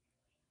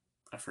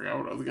 I forgot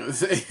what I was gonna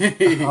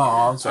say.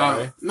 Oh, I'm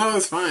sorry. No,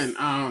 it's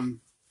fine.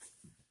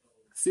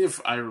 See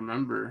if I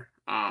remember.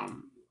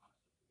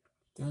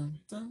 Dun,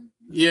 dun,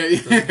 Yeah, dun,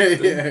 yeah,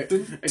 dun, yeah.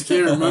 dun, I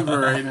can't remember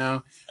right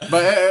now,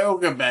 but it'll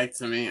get back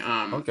to me.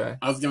 Okay.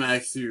 I was gonna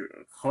ask you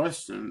a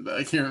question, but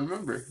I can't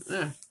remember.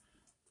 Yeah.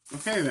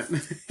 Okay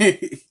then.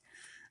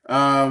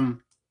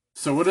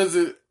 So what is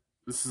it?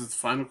 This is the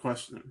final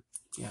question.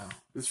 Yeah.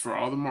 This is for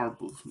all the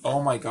marbles.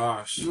 Oh my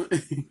gosh.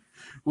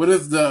 What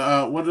is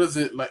the what is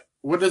it like?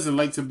 What does it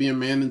like to be a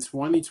man in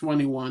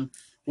 2021?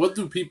 What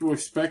do people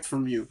expect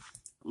from you?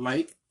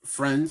 Like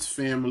friends,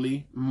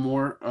 family,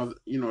 more of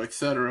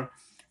etc.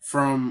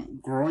 From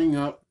growing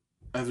up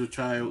as a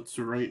child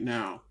to right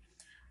now,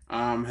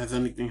 has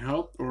anything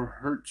helped or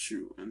hurt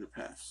you in the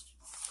past?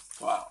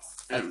 Wow.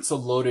 And It's a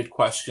loaded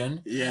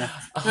question. yeah.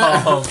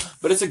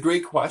 But it's a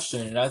great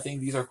question. And I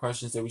think these are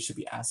questions that we should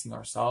be asking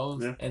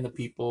ourselves Yeah. and the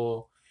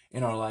people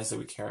in our lives that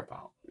we care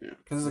about. Yeah.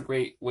 Because it's a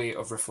great way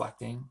of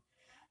reflecting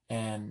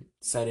and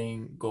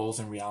setting goals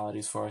and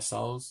realities for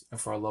ourselves and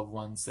for our loved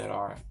ones that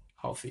are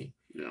healthy,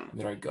 Yeah.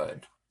 that are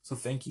good. So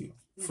thank you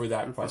for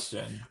that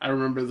question. I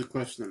remember the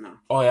question now.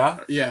 Oh, yeah?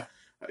 Yeah.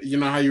 You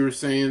know how you were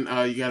saying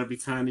you got to be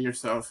kind to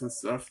yourself and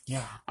stuff.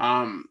 Yeah.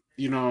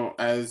 You know,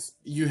 as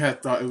you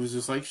had thought it was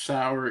just like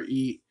shower,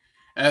 eat.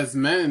 As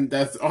men,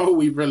 that's all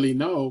we really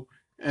know.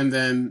 And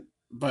then,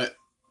 but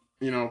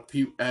you know,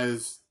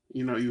 as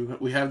you know,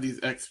 we have these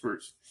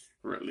experts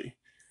really.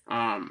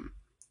 Um,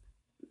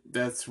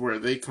 that's where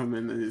they come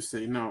in and just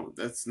say, no,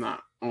 that's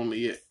not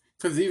only it.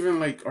 Because even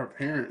like our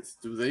parents,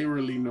 do they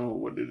really know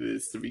what it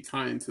is to be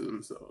kind to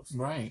themselves?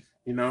 Right.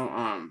 You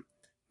know,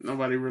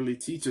 nobody really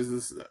teaches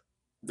us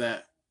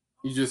that.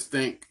 You just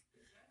think,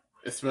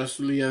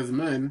 especially as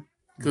men,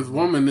 because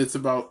women, it's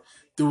about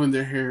doing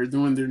their hair,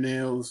 doing their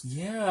nails.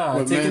 Yeah,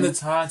 With taking men, the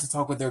time to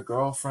talk with their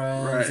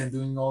girlfriends right? and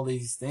doing all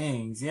these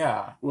things.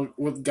 Yeah.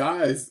 With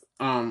guys,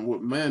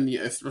 with men,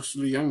 yeah,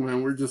 especially young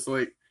men, we're just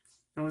like,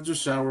 we'll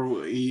just shower,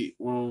 we'll eat,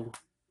 we'll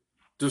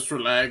just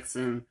relax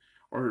and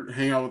or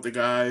hang out with the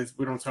guys.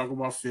 We don't talk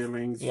about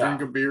feelings. Yeah.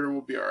 Drink a beer and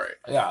we'll be all right.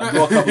 Yeah,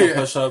 do a couple of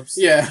push-ups.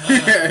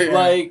 Yeah.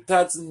 Like,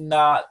 that's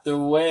not the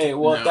way.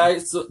 Well, No.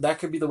 that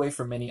could be the way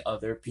for many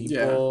other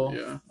people.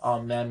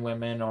 Yeah. Men,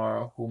 women,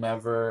 or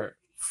whomever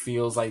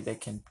feels like they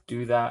can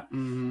do that.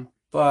 Mm-hmm.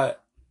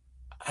 But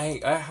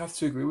I have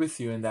to agree with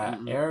you in that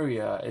Mm-hmm.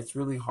 area. It's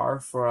really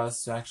hard for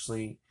us to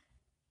actually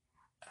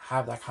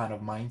have that kind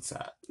of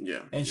mindset.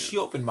 Yeah. And yeah. she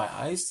opened my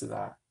eyes to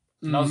that.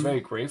 And Mm-hmm. I was very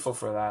grateful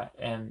for that.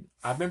 And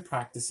I've been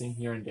practicing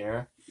here and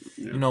there.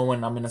 Yeah. You know,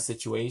 when I'm in a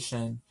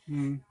situation,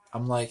 Mm-hmm.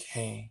 I'm like,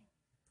 hey,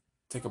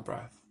 take a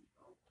breath.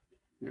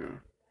 Yeah.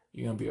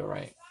 You're going to be all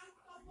right.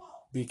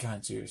 Be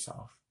kind to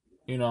yourself.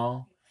 You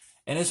know?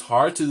 And it's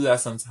hard to do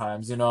that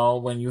sometimes, you know,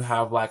 when you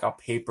have like a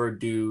paper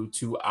due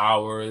 2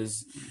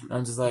 hours. And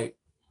I'm just like,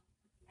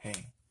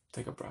 hey,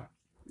 take a breath.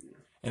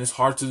 And it's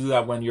hard to do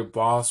that when your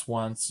boss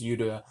wants you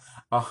to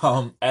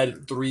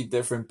edit 3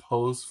 different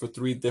posts for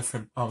 3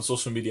 different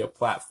social media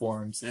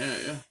platforms.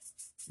 Yeah.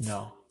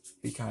 No,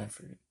 be kind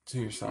to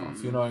yourself.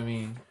 Mm-hmm. You know what I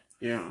mean?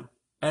 Yeah.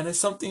 And it's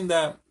something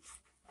that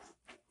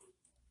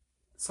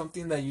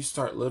you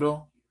start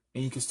little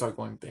and you can start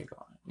going big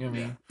on. You know what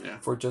I mean? Yeah.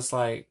 For just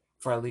like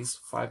for at least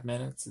 5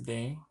 minutes a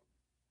day,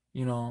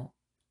 you know,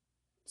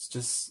 it's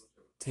just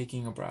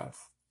taking a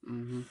breath.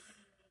 Mm-hmm.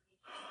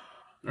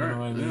 You know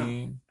what I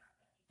mean?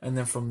 And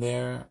then from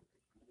there,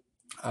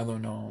 I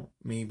don't know,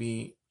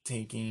 maybe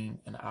taking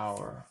an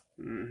hour.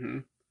 Mm-hmm.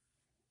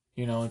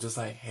 You know, just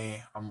like,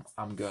 hey,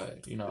 I'm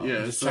good. You know,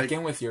 Yeah, just check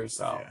in with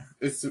yourself. Yeah.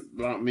 It's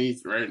about me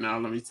right now.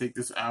 Let me take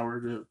this hour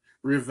to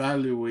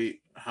reevaluate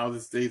how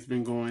this day's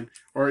been going,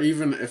 or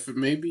even if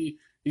maybe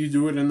you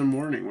do it in the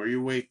morning where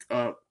you wake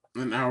up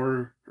an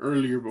hour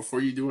earlier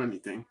before you do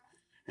anything,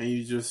 and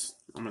you just,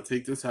 I'm gonna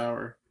take this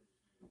hour,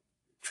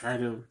 try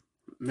to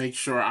make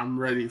sure I'm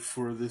ready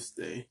for this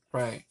day.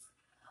 Right.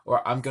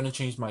 Or I'm gonna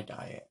change my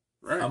diet.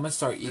 Right. I'm gonna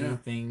start eating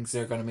things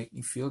that are gonna make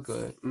me feel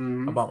good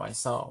about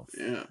myself.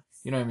 Yeah.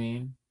 You know what I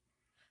mean?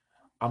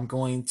 I'm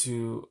going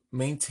to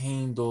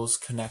maintain those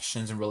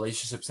connections and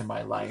relationships in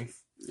my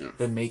life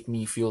that make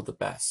me feel the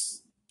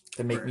best,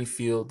 that make me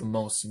feel the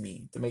most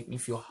me, that make me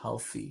feel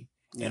healthy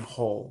and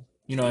whole.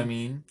 You know what I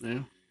mean?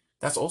 Yeah.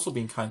 That's also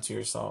being kind to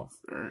yourself.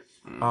 Right.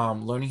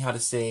 Learning how to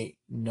say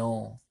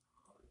no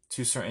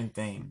to certain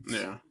things.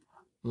 Yeah.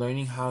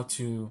 Learning how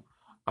to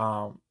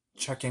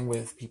check in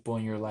with people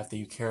in your life that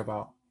you care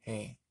about.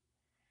 Hey,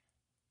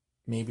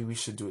 maybe we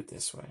should do it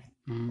this way.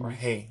 Mm-hmm. Or,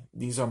 hey,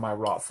 these are my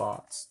raw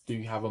thoughts. Do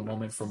you have a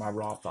moment for my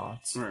raw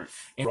thoughts? Right.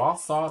 And raw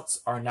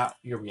thoughts are not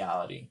your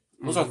reality.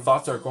 Those are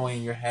thoughts that are going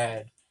in your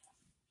head,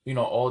 you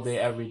know, all day,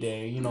 every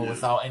day, you know,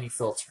 without any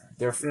filter.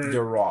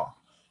 They're raw,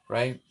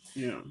 right?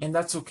 Yeah. And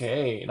that's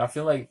okay. And I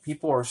feel like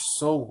people are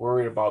so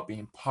worried about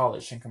being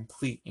polished and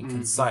complete and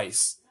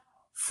concise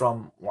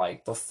from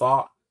like the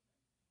thought,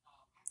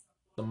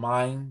 the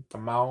mind, the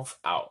mouth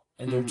out.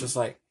 And they're just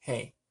like,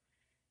 hey,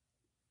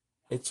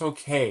 it's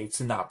okay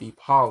to not be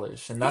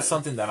polished. And that's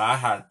something that I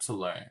had to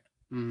learn.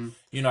 Mm-hmm.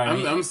 You know what I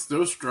mean? I'm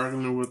still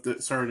struggling with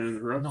it. Sorry to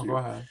interrupt you. No, go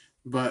ahead.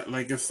 But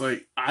like it's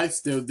like I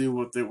still deal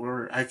with it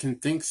where I can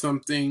think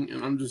something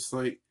and I'm just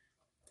like,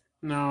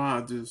 no,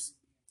 I'll just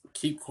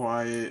keep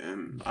quiet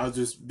and I'll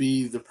just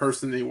be the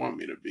person they want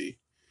me to be.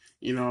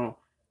 You know,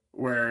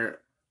 where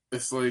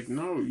it's like,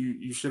 no,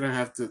 you shouldn't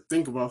have to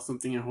think about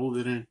something and hold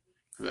it in.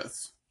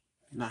 That's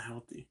not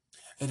healthy.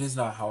 It is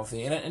not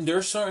healthy. And there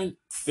are certain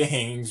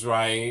things,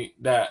 right,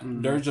 that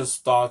they're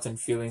just thoughts and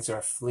feelings that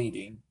are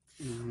fleeting.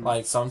 Mm-hmm.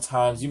 Like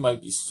sometimes you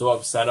might be so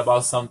upset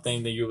about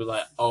something that you're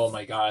like, oh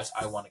my gosh,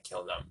 I want to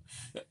kill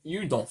them.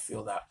 You don't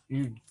feel that.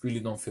 You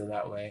really don't feel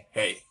that way.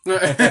 Hey. You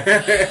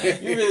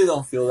really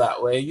don't feel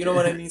that way. You know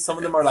what I mean? Some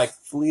of them are like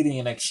fleeting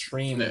and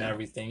extreme and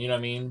everything. You know what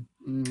I mean?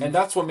 Mm-hmm. And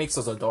that's what makes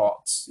us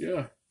adults.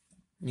 Yeah.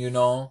 You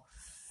know?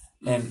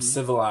 And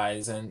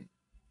civilized and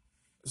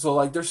So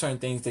like there's certain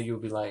things that you'll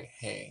be like,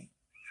 hey,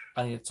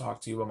 I need to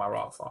talk to you about my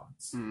raw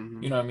thoughts.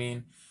 Mm-hmm. You know what I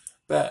mean?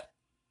 But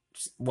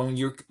when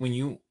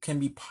you can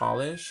be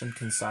polished and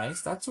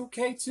concise, that's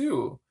okay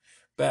too.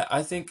 But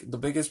I think the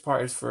biggest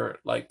part is for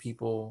like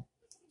people,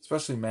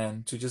 especially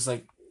men, to just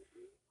like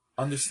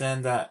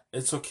understand that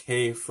it's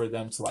okay for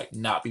them to like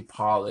not be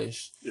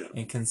polished Yeah.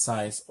 and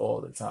concise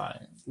all the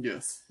time.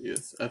 Yes.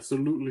 Yes.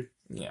 Absolutely.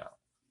 Yeah.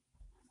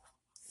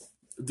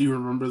 Do you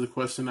remember the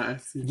question I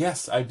asked you?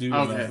 Yes, I do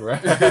remember.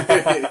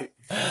 Okay.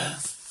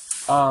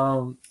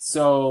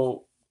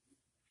 So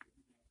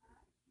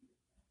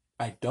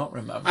I don't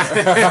remember.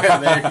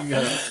 There you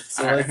go.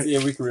 So All let's right. see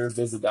if we can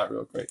revisit that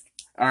real quick.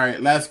 All right.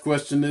 Last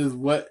question is: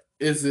 what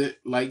is it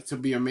like to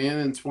be a man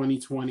in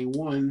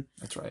 2021?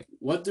 That's right.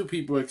 What do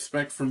people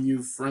expect from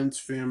you, friends,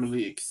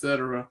 family,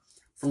 etc.,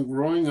 from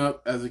growing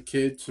up as a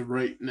kid to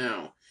right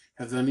now?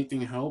 Has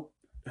anything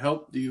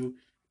helped you,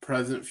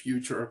 present,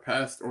 future, or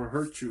past, or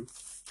hurt you,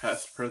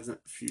 past, present,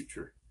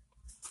 future?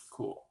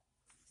 Cool.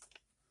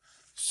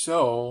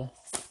 So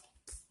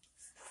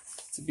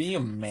to be a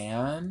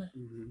man,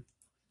 Mm-hmm.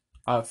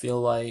 I feel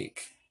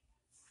like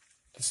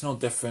it's no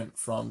different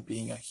from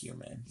being a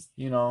human,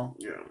 you know?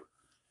 Yeah.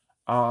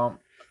 Um,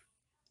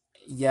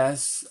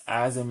 yes,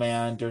 as a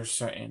man, there's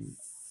certain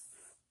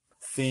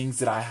things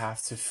that I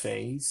have to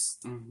face,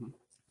 Mm-hmm.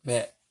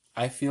 but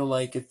I feel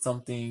like it's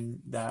something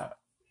that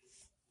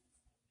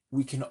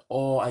we can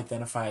all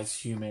identify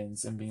as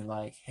humans and be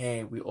like,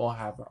 hey, we all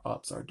have our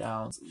ups, our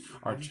downs,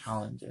 our Mm-hmm.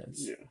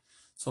 challenges. Yeah.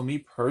 So me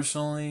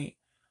personally,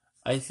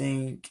 I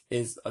think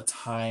is a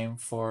time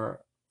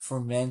for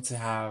men to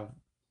have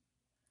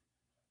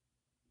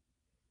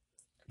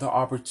the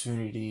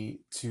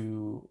opportunity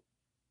to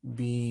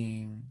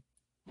being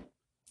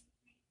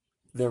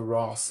their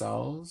raw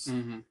selves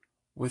Mm-hmm.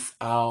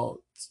 without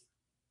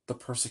the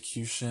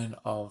persecution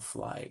of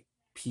like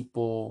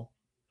people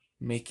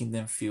making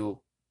them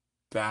feel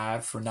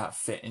bad for not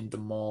fitting the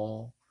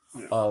mold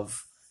Yeah.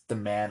 of the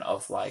man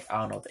of like I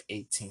don't know the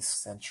 18th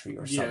century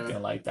or Yeah.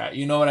 something like that.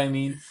 You know what I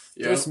mean?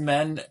 Yep. There's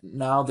men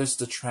now. There's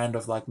the trend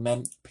of like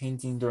men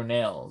painting their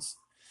nails,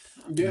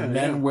 Yeah. Yeah.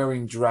 men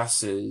wearing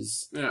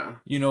dresses. Yeah.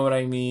 You know what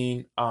I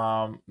mean?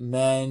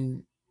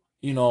 Men,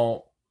 you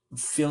know,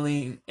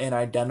 feeling and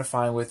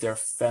identifying with their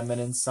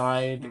feminine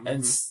side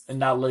and Mm-hmm. and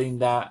not letting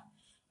that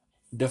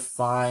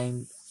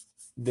define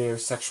their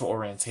sexual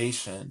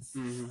orientation.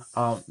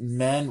 Mm-hmm.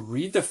 Men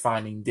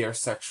redefining their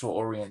sexual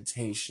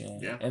orientation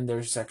Yeah. and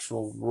their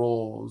sexual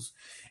roles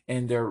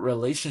and their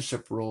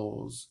relationship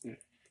roles. Yeah.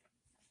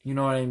 You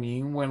know what I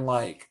mean? When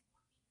like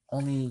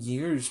only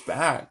years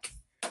back,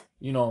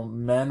 you know,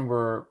 men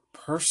were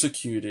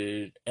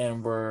persecuted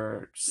and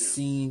were Yeah.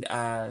 seen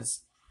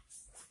as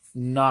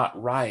not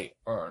right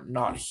or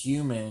not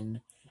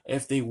human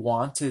if they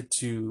wanted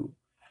to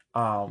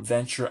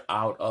venture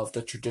out of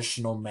the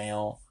traditional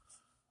male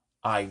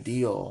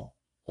ideal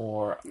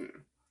or Yeah.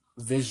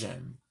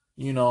 vision,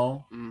 you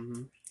know?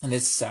 Mm-hmm. And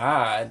it's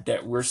sad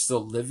that we're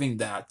still living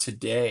that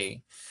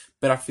today.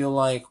 But I feel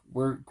like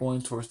we're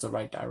going towards the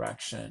right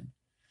direction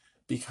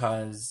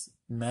because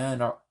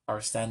men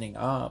are standing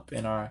up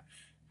and are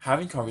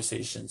having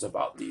conversations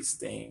about these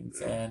things.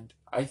 Yeah. And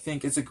I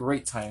think it's a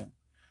great time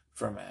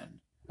for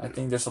men. I Yeah.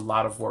 think there's a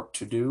lot of work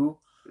to do,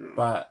 Yeah.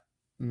 but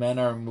men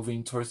are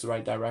moving towards the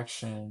right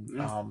direction.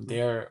 Yeah.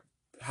 They're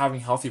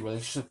having healthy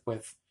relationship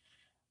with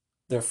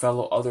their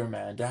fellow other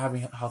men. They're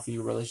having a healthy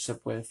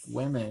relationship with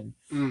women.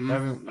 They're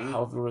having Mm-hmm.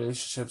 healthy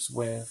relationships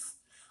with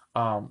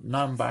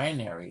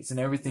non-binaries and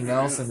everything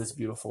else Yeah. in this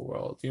beautiful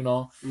world, you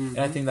know? And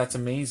I Mm-hmm. think that's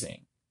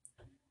amazing,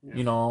 Yeah.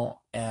 you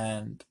know?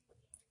 And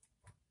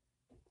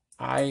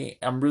I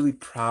am really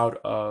proud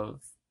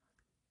of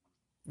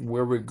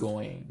where we're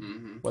going,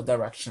 Mm-hmm. what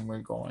direction we're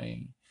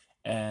going.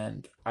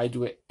 And I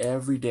do it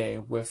every day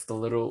with the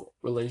little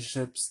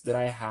relationships that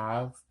I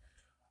have,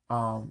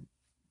 um,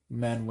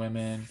 men,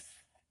 women,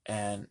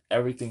 and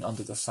everything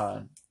under the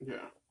sun.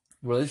 Yeah.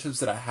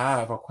 Relationships that I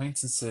have,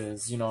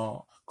 acquaintances, you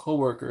know,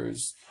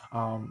 coworkers,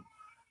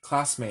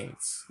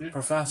 classmates, Yeah.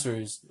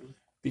 professors,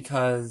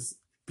 because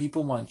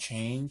people want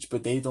change,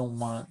 but they don't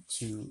want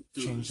to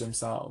Do change this.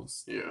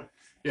 themselves. Yeah.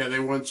 Yeah, they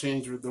want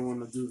change, but don't want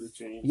to do the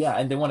change. Yeah,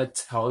 and they want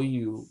to tell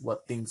you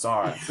what things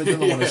are, but they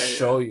don't Yeah. want to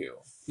show Yeah. you.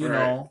 You Right.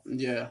 know,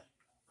 Yeah.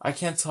 I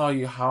can't tell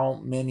you how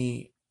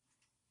many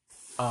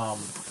um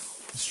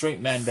straight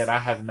men that I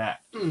have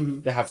met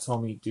Mm-hmm. that have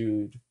told me,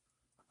 dude,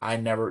 I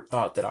never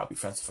thought that I'd be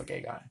friends with a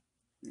gay guy.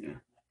 Yeah.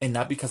 And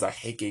not because I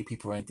hate gay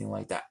people or anything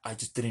like that. I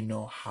just didn't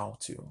know how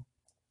to.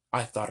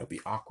 I thought it'd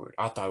be awkward.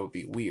 I thought it would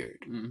be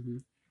weird. Mm-hmm.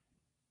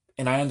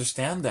 And I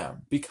understand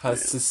them because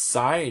Yeah.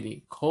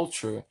 society,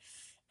 culture,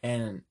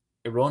 and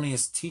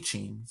erroneous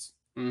teachings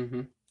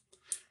Mm-hmm.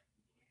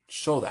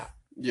 show that.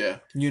 Yeah.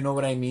 You know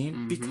what I mean?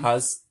 Mm-hmm.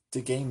 Because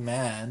the gay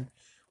man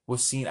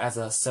was seen as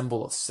a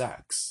symbol of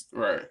sex.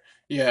 Right.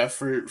 Yeah,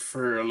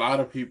 for a lot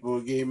of people,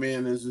 a gay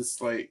man is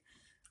just like,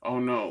 oh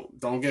no,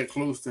 don't get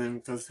close to him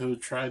because he'll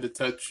try to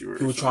touch you or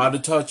He would something. try to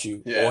touch you,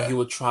 or Yeah. he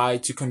would try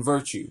to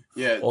convert you,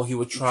 Yeah. or he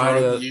would try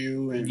Drug to,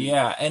 you and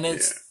yeah. And yeah.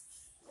 it's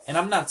And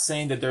I'm not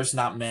saying that there's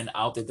not men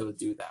out there that would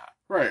do that.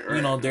 Right.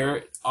 You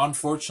know,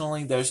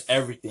 unfortunately there's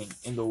everything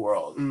in the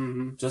world.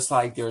 Just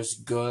like there's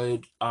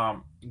good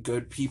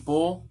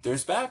people,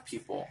 there's bad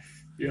people.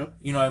 Yeah.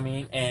 You know what I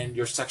mean? And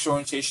your sexual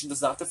orientation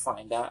does not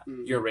define that.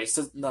 Your race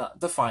does not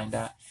define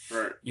that.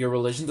 Right. Your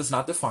religion does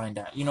not define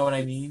that. You know what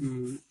I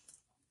mean?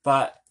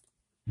 But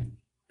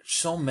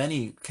so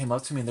many came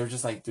up to me and they're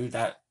just like, dude,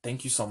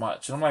 thank you so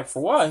much. And I'm like,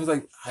 for what? He's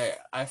like,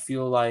 I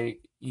feel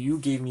like you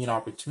gave me an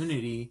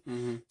opportunity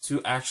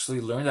to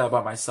actually learn that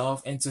about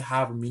myself and to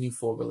have a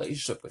meaningful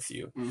relationship with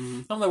you.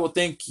 And I'm like, well,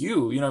 thank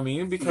you. You know what I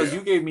mean? Because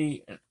you gave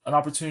me an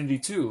opportunity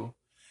too.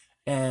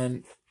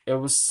 And it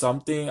was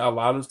something, a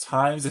lot of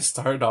times it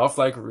started off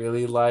like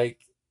really like,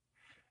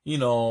 you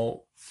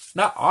know,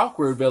 not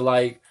awkward, but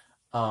like,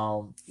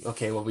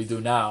 okay, what we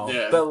do now.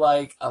 Yeah. But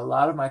like a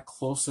lot of my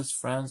closest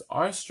friends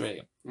are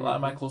straight. A lot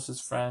of my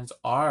closest friends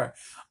are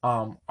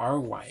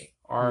white,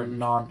 are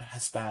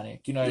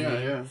non-Hispanic. You know what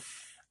I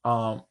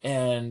mean?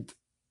 And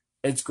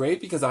it's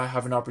great because I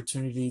have an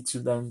opportunity to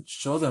then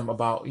show them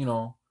about, you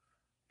know,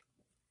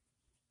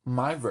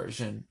 my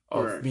version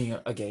of being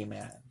a gay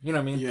man. You know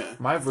what I mean? Yeah.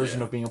 My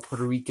version of being a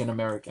Puerto Rican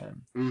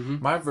American.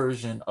 My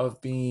version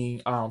of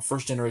being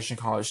first generation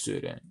college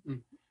student.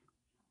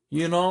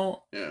 You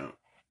know? Yeah.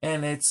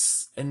 And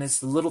it's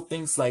little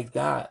things like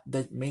that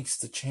that makes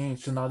the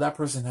change. So now that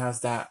person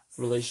has that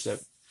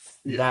relationship.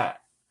 Yeah.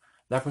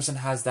 That person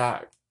has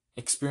that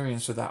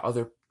experience with that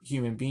other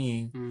human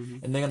being,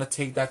 and they're gonna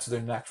take that to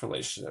their next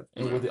relationship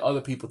and with the other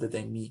people that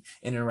they meet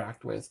and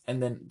interact with.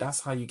 And then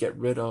that's how you get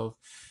rid of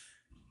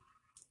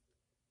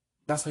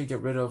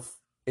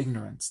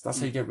ignorance. That's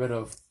how you get rid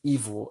of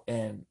evil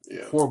and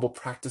horrible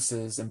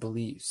practices and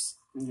beliefs.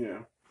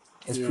 Yeah.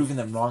 It's proving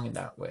them wrong in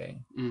that way.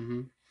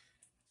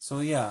 So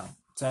yeah,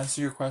 to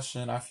answer your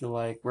question, I feel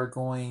like we're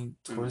going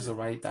towards the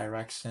right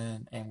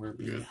direction and we're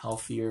being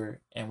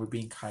healthier and we're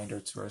being kinder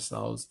to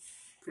ourselves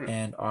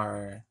and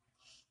our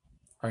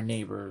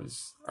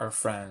neighbors, our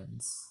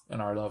friends,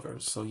 and our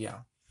lovers. So yeah.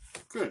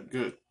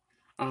 Good.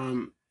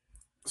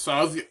 So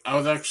I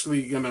was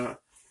actually gonna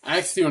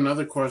ask you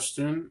another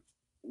question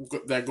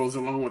that goes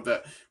along with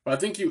that, but I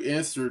think you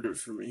answered it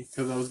for me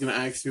because I was gonna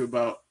ask you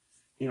about,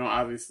 you know,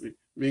 obviously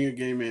being a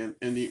gay man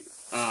in the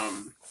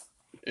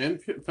in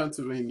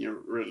Pennsylvania,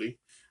 really,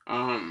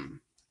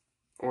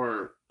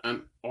 or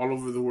and all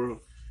over the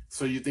world.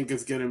 So you think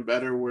it's getting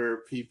better where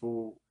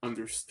people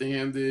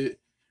understand it,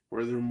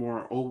 where they're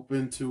more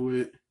open to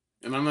it,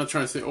 and I'm not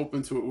trying to say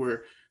open to it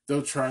where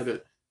they'll try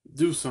to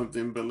do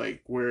something, but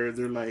like where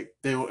they're like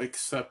they'll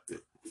accept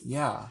it.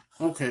 Yeah.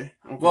 Okay.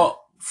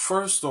 Well,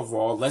 first of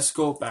all, let's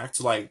go back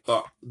to like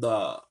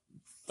the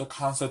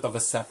concept of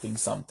accepting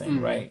something,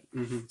 right?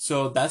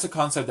 So that's a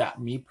concept that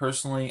me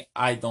personally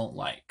I don't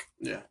like.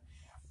 Yeah.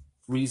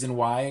 Reason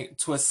why?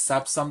 To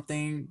accept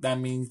something, that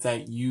means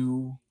that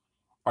you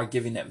are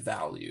giving it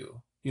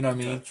value. You know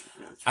what I mean?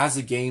 Gotcha. As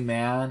a gay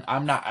man,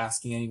 I'm not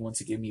asking anyone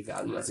to give me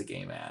value as a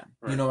gay man.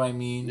 You know what I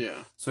mean?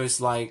 Yeah. So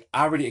it's like,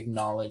 I already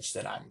acknowledge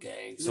that I'm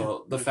gay.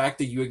 So the fact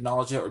that you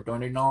acknowledge it or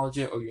don't acknowledge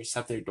it, or you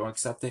accept it or don't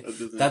accept it,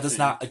 that does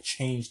not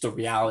change the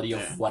reality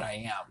of what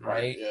I am,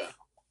 right? Yeah.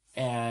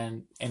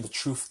 And the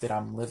truth that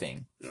I'm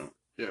living.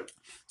 Yeah.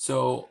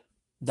 So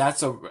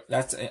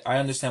I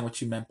understand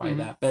what you meant by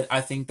that, but I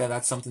think that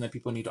that's something that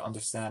people need to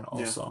understand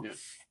also.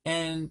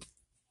 And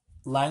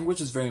language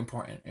is very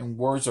important and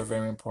words are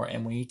very important.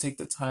 And when you take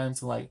the time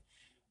to like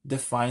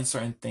define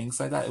certain things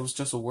like that, it was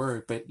just a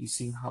word, but you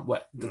see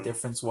what the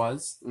difference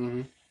was.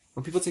 When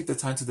people take the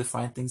time to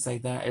define things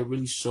like that, it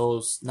really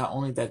shows not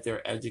only that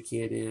they're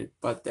educated,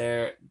 but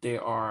they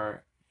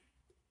are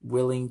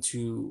willing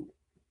to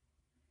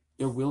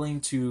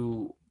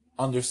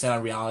understand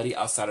a reality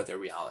outside of their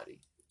reality.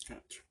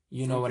 Gotcha.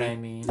 You know what I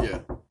mean?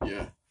 Yeah.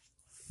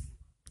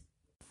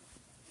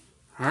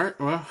 All right.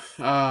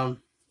 Well,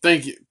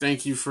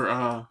 thank you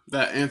for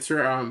that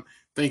answer.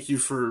 Thank you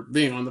for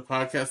being on the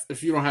podcast.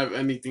 If you don't have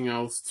anything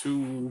else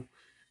to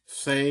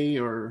say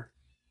or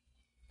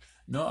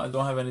no, I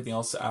don't have anything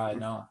else to add.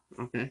 No.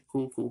 Okay.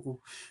 Cool.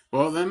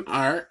 Well then,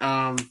 all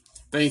right.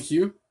 Thank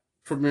you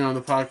for being on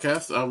the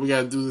podcast. We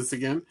gotta do this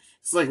again.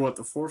 It's like what,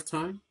 the fourth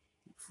time?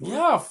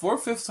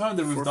 Fifth time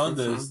that we've done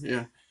this.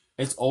 Yeah.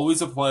 It's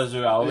always a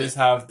pleasure. I always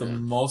have the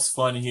most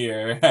fun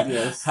here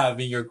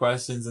having your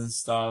questions and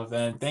stuff.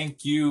 And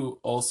thank you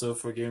also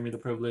for giving me the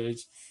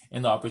privilege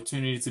and the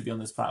opportunity to be on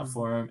this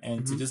platform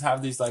and to just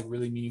have these like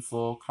really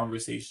meaningful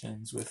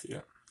conversations with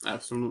you.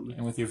 Absolutely.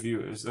 And with your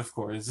viewers, of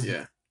course.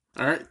 Yeah.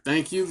 All right.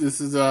 Thank you.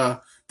 This is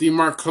the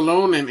Mark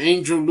Cologne and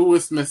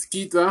Angeluis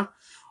Mezquita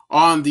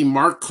on the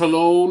Mark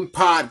Cologne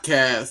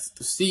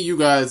podcast. See you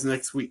guys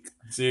next week.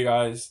 See you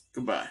guys.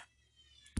 Goodbye.